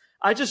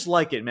 I just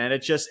like it, man.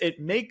 It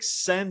makes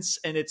sense,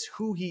 and it's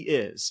who he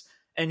is,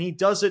 and he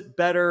does it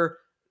better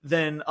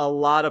than a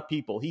lot of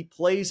people. He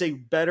plays a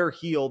better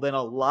heel than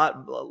a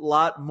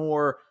lot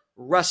more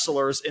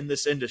wrestlers in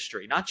this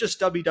industry, not just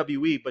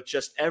WWE, but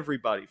just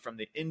everybody from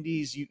the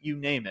indies, you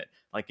name it,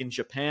 like in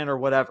Japan or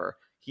whatever.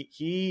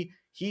 He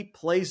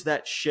plays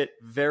that shit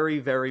very,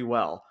 very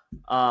well.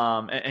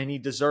 And he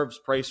deserves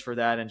praise for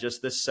that. And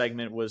just this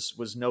segment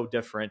was no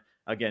different.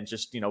 Again,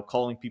 just,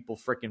 calling people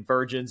freaking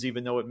virgins,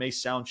 even though it may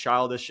sound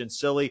childish and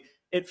silly,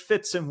 it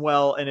fits him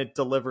well and it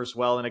delivers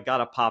well, and it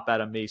got a pop out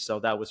of me. So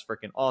that was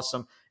freaking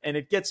awesome. And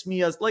it gets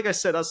me, like I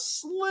said, a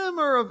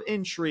slimmer of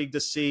intrigue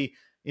to see,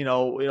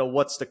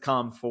 what's to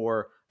come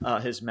for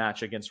his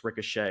match against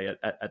Ricochet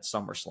at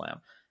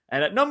SummerSlam.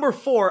 And at number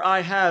 4,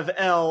 I have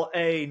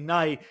LA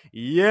Knight.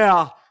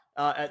 Yeah.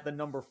 At the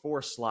number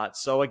 4 slot.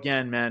 So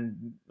again,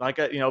 man,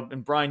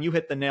 and Brian, you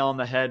hit the nail on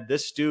the head.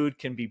 This dude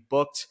can be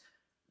booked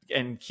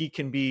and he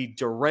can be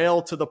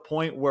derailed to the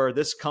point where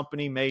this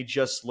company may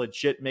just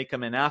legit make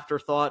him an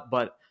afterthought,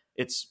 but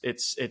it's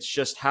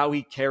just how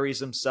he carries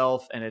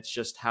himself, and it's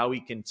just how he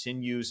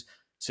continues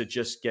to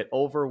just get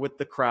over with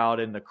the crowd,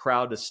 and the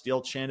crowd to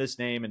still chant his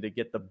name and to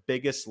get the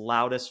biggest,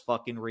 loudest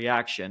fucking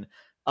reaction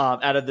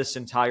out of this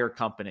entire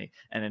company.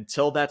 And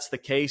until that's the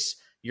case,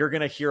 you're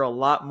going to hear a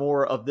lot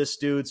more of this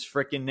dude's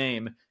freaking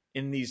name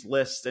in these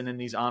lists and in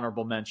these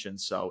honorable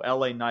mentions. So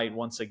LA Knight,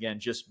 once again,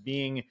 just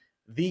being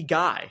the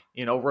guy,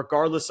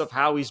 regardless of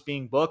how he's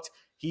being booked,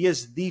 he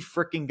is the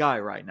freaking guy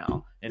right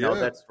now.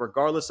 That's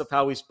regardless of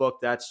how he's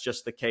booked, that's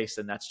just the case.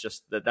 And that's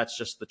just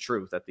the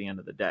truth at the end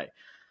of the day.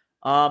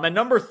 At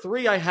number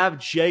 3, I have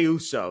Jey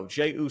Uso.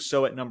 Jey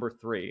Uso at number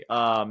 3.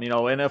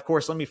 And of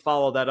course, let me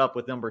follow that up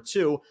with number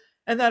 2.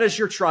 And that is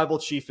your tribal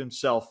chief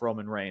himself,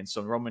 Roman Reigns.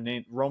 So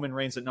Roman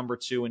Reigns at number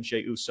 2 and Jey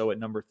Uso at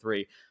number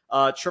 3.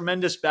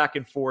 Tremendous back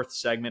and forth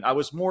segment. I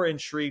was more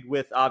intrigued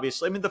with,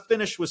 obviously, the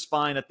finish was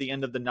fine at the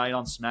end of the night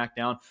on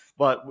SmackDown,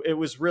 but it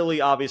was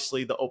really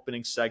obviously the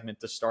opening segment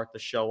to start the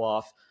show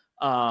off.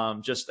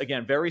 Just,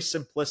 again, very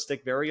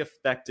simplistic, very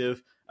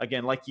effective.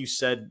 Again, like you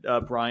said,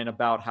 Brian,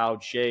 about how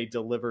Jey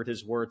delivered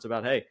his words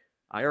about, hey,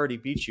 I already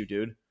beat you,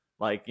 dude.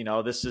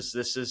 This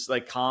is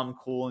like calm,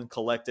 cool, and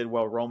collected,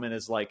 while Roman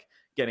is like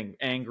getting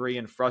angry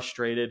and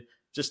frustrated.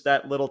 Just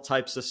that little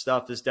types of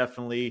stuff is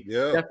definitely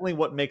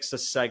what makes a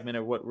segment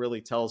and what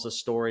really tells a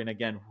story. And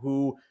again,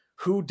 who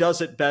does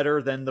it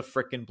better than the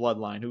frickin'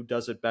 bloodline? Who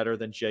does it better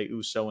than Jey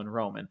Uso and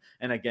Roman?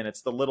 And again,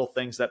 it's the little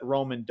things that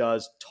Roman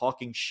does,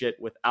 talking shit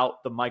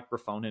without the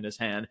microphone in his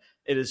hand.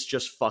 It is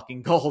just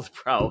fucking gold,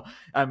 bro.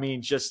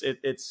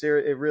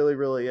 It really,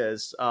 really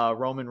is.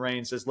 Roman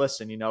Reigns says,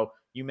 listen,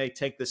 you may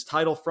take this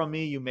title from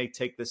me, you may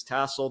take this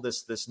tassel,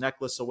 this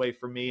necklace away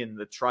from me and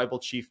the tribal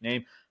chief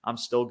name. I'm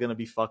still going to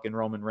be fucking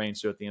Roman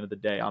Reigns. So at the end of the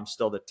day, I'm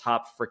still the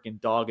top freaking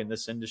dog in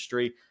this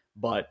industry.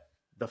 But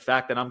the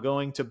fact that I'm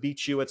going to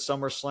beat you at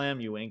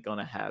SummerSlam, you ain't going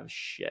to have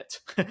shit.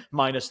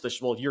 Minus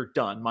you're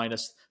done.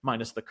 Minus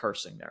the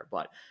cursing there.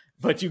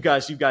 But you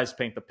guys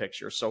paint the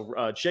picture.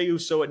 So Jey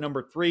Uso at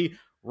number 3,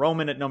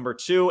 Roman at number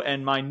 2.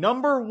 And my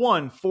number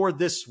 1 for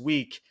this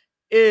week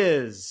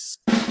is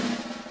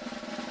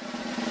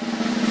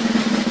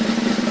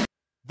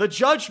The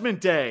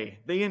Judgment Day,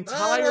 the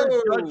entire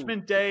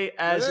Judgment Day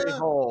as a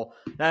whole.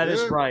 That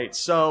is right.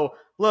 So,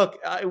 look,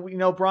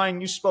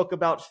 Brian, you spoke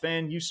about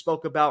Finn, you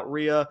spoke about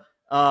Rhea.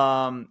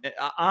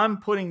 I'm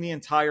putting the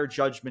entire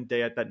Judgment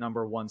Day at that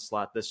number 1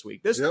 slot this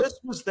week. This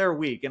was their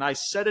week, and I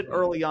said it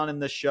early on in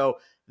the show.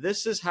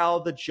 This is how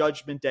the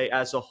Judgment Day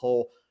as a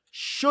whole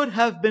should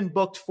have been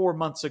booked 4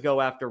 months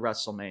ago after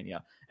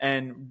WrestleMania.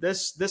 And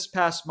this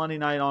past Monday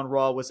night on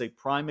Raw was a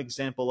prime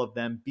example of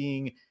them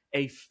being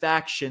a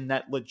faction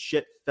that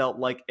legit felt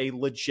like a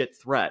legit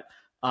threat.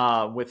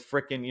 With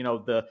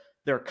frickin',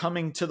 they're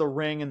coming to the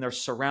ring and they're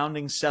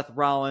surrounding Seth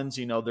Rollins.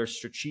 They're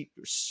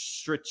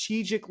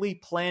strategically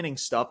planning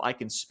stuff. I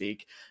can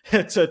speak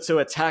to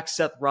attack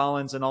Seth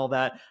Rollins and all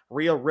that.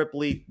 Rhea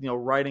Ripley,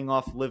 writing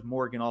off Liv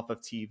Morgan off of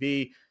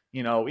TV.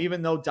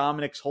 Even though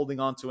Dominic's holding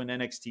on to an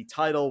NXT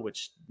title,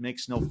 which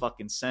makes no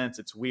fucking sense.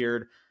 It's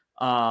weird.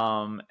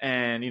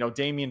 And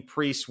Damian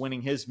Priest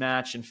winning his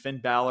match, and Finn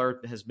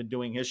Balor has been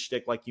doing his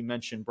shtick, like you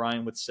mentioned,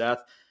 Brian, with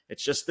Seth.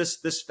 It's just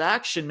this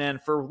faction, man,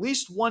 for at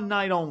least one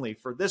night only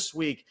for this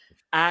week,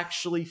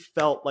 actually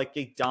felt like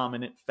a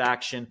dominant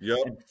faction. Yep.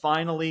 And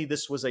finally,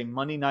 this was a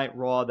Monday Night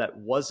Raw that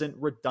wasn't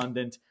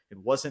redundant. It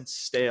wasn't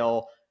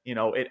stale.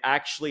 It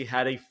actually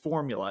had a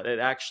formula. It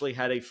actually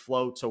had a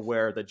flow to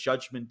where the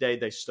Judgment Day,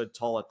 they stood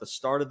tall at the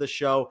start of the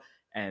show,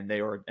 and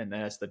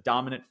as the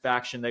dominant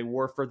faction they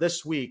were for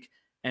this week,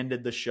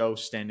 ended the show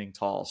standing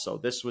tall. So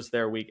this was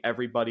their week.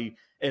 Everybody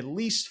at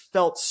least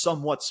felt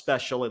somewhat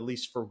special, at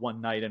least for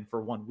one night and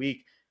for 1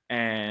 week.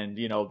 And,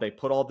 they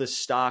put all this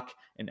stock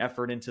and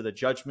effort into the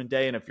Judgment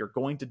Day. And if you're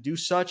going to do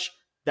such,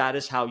 that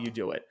is how you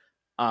do it.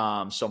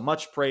 So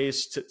much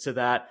praise to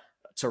that,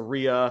 to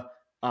Rhea,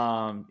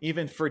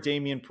 even for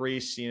Damian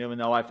Priest, even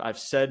though I've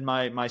said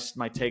my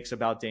takes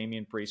about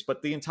Damian Priest,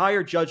 but the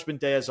entire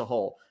Judgment Day as a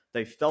whole,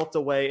 they felt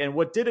away. And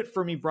what did it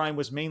for me, Brian,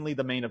 was mainly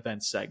the main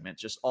event segment.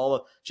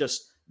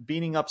 Just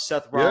beating up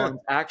Seth Rollins,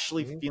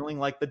 actually feeling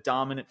like the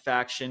dominant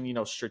faction,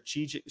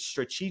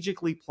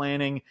 strategically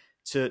planning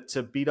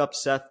to beat up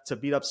Seth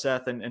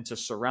and to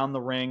surround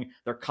the ring.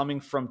 They're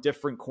coming from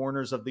different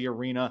corners of the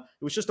arena.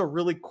 It was just a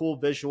really cool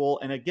visual.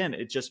 And again,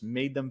 it just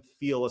made them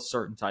feel a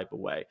certain type of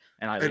way.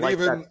 And like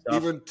that stuff.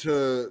 Even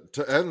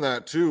to end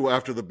that too,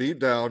 after the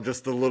beatdown,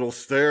 just the little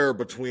stare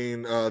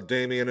between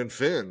Damian and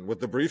Finn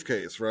with the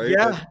briefcase, right?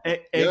 Yeah,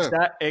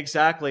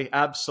 exactly.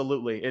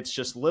 Absolutely. It's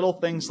just little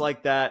things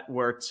like that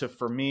where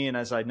for me, and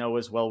as I know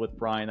as well with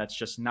Brian, that's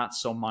just not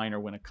so minor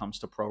when it comes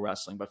to pro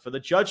wrestling. But for the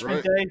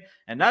Judgment Day,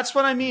 and that's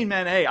what I mean,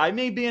 man. Hey, I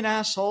may be an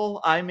asshole.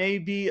 I may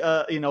be,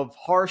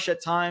 harsh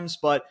at times,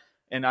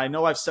 and I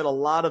know I've said a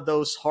lot of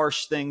those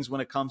harsh things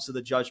when it comes to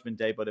the Judgment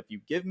Day. But if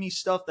you give me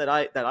stuff that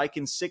I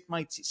can sink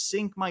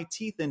my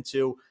teeth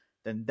into,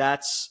 then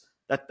that's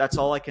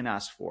all I can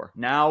ask for.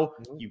 Now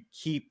you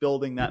keep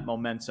building that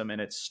momentum,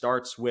 and it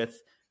starts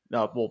with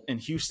in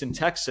Houston,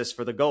 Texas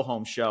for the go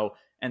home show,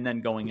 and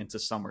then going into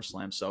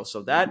SummerSlam.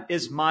 So that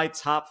is my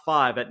top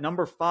 5. At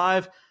number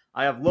 5,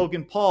 I have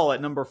Logan Paul.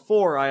 At number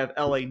 4, I have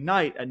LA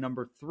Knight. At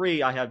number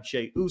 3, I have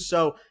Jey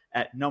Uso.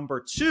 At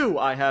number 2,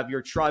 I have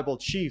your tribal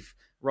chief,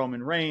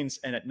 Roman Reigns.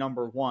 And at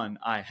number 1,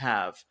 I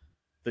have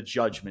the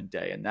Judgment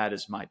Day. And that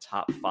is my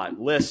top 5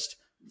 list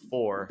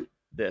for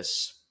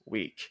this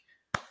week.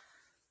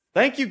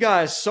 Thank you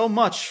guys so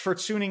much for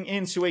tuning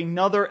in to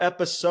another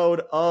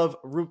episode of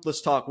Ruthless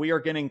Talk. We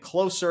are getting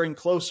closer and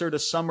closer to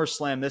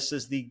SummerSlam. This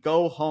is the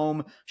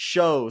go-home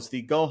shows,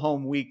 the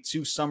go-home week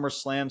to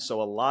SummerSlam,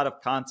 so a lot of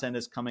content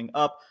is coming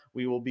up.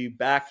 We will be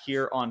back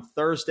here on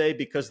Thursday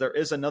because there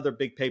is another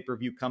big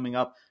pay-per-view coming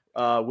up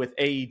with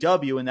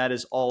AEW, and that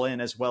is All In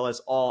as well as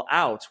All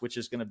Out, which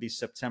is going to be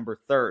September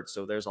 3rd.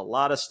 So there's a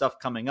lot of stuff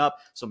coming up.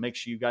 So make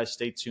sure you guys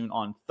stay tuned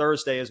on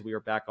Thursday, as we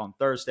are back on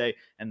Thursday.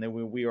 And then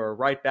we are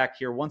right back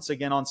here once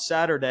again on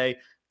Saturday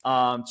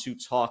to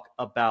talk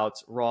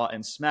about Raw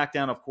and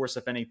SmackDown. Of course,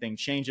 if anything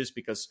changes,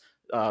 because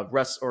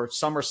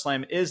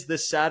SummerSlam is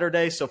this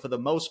Saturday. So for the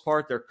most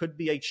part, there could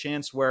be a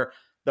chance where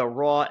the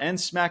Raw and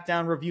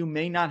SmackDown review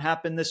may not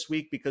happen this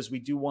week, because we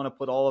do want to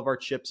put all of our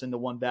chips into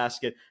one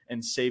basket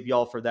and save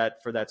y'all for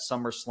that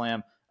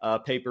SummerSlam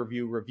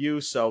pay-per-view review.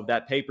 So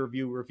that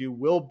pay-per-view review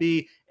will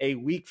be a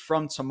week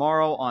from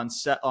tomorrow on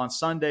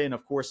Sunday. And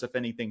of course, if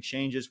anything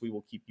changes, we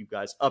will keep you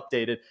guys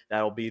updated.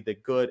 That'll be the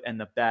good and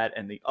the bad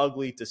and the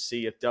ugly, to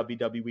see if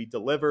WWE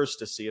delivers,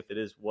 to see if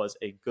it was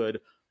a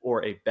good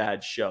or a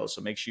bad show.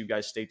 So make sure you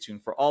guys stay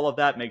tuned for all of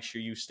that. Make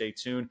sure you stay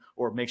tuned,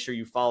 or make sure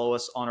you follow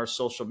us on our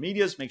social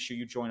medias. Make sure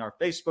you join our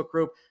Facebook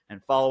group and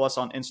follow us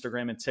on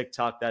Instagram and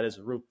TikTok. That is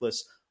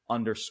Ruthless_Talk.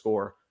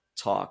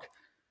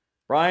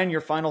 Brian, your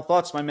final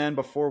thoughts, my man,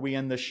 before we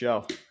end this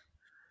show.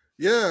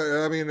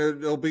 Yeah, I mean,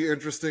 it'll be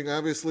interesting.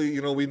 Obviously,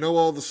 we know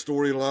all the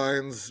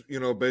storylines,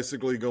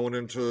 basically going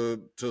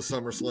into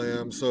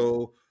SummerSlam.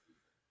 So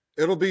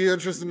it'll be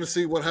interesting to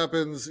see what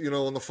happens, in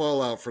the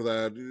fallout for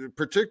that,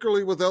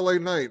 particularly with LA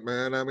Knight,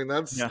 man. I mean,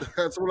 that's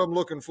what I'm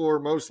looking for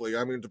mostly.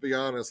 I mean, to be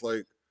honest,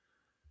 where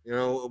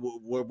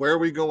are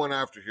we going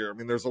after here? I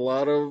mean, there's a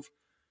lot of,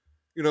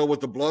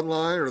 with the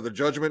Bloodline or the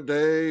Judgment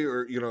Day,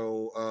 or,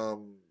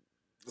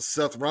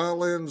 Seth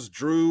Rollins,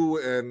 Drew,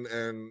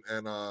 and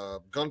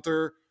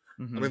Gunther.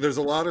 Mm-hmm. I mean, there's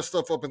a lot of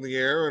stuff up in the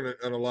air,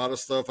 and a lot of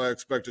stuff I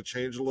expect to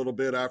change a little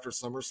bit after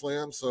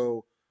SummerSlam.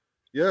 So,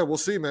 yeah, we'll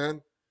see,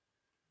 man.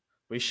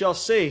 We shall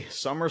see.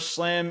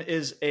 SummerSlam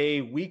is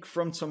a week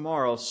from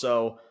tomorrow,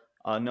 so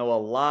know a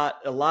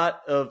lot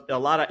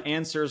of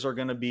answers are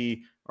going to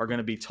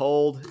be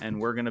told, and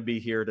we're going to be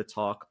here to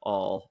talk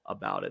all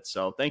about it.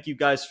 So thank you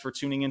guys for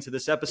tuning into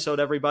this episode,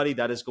 everybody.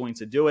 That is going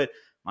to do it.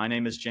 My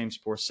name is James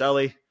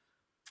Porcelli.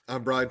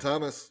 I'm Brian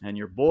Thomas. And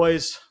your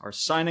boys are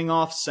signing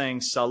off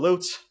saying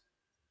salute.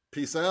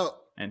 Peace out.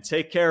 And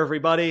take care,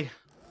 everybody.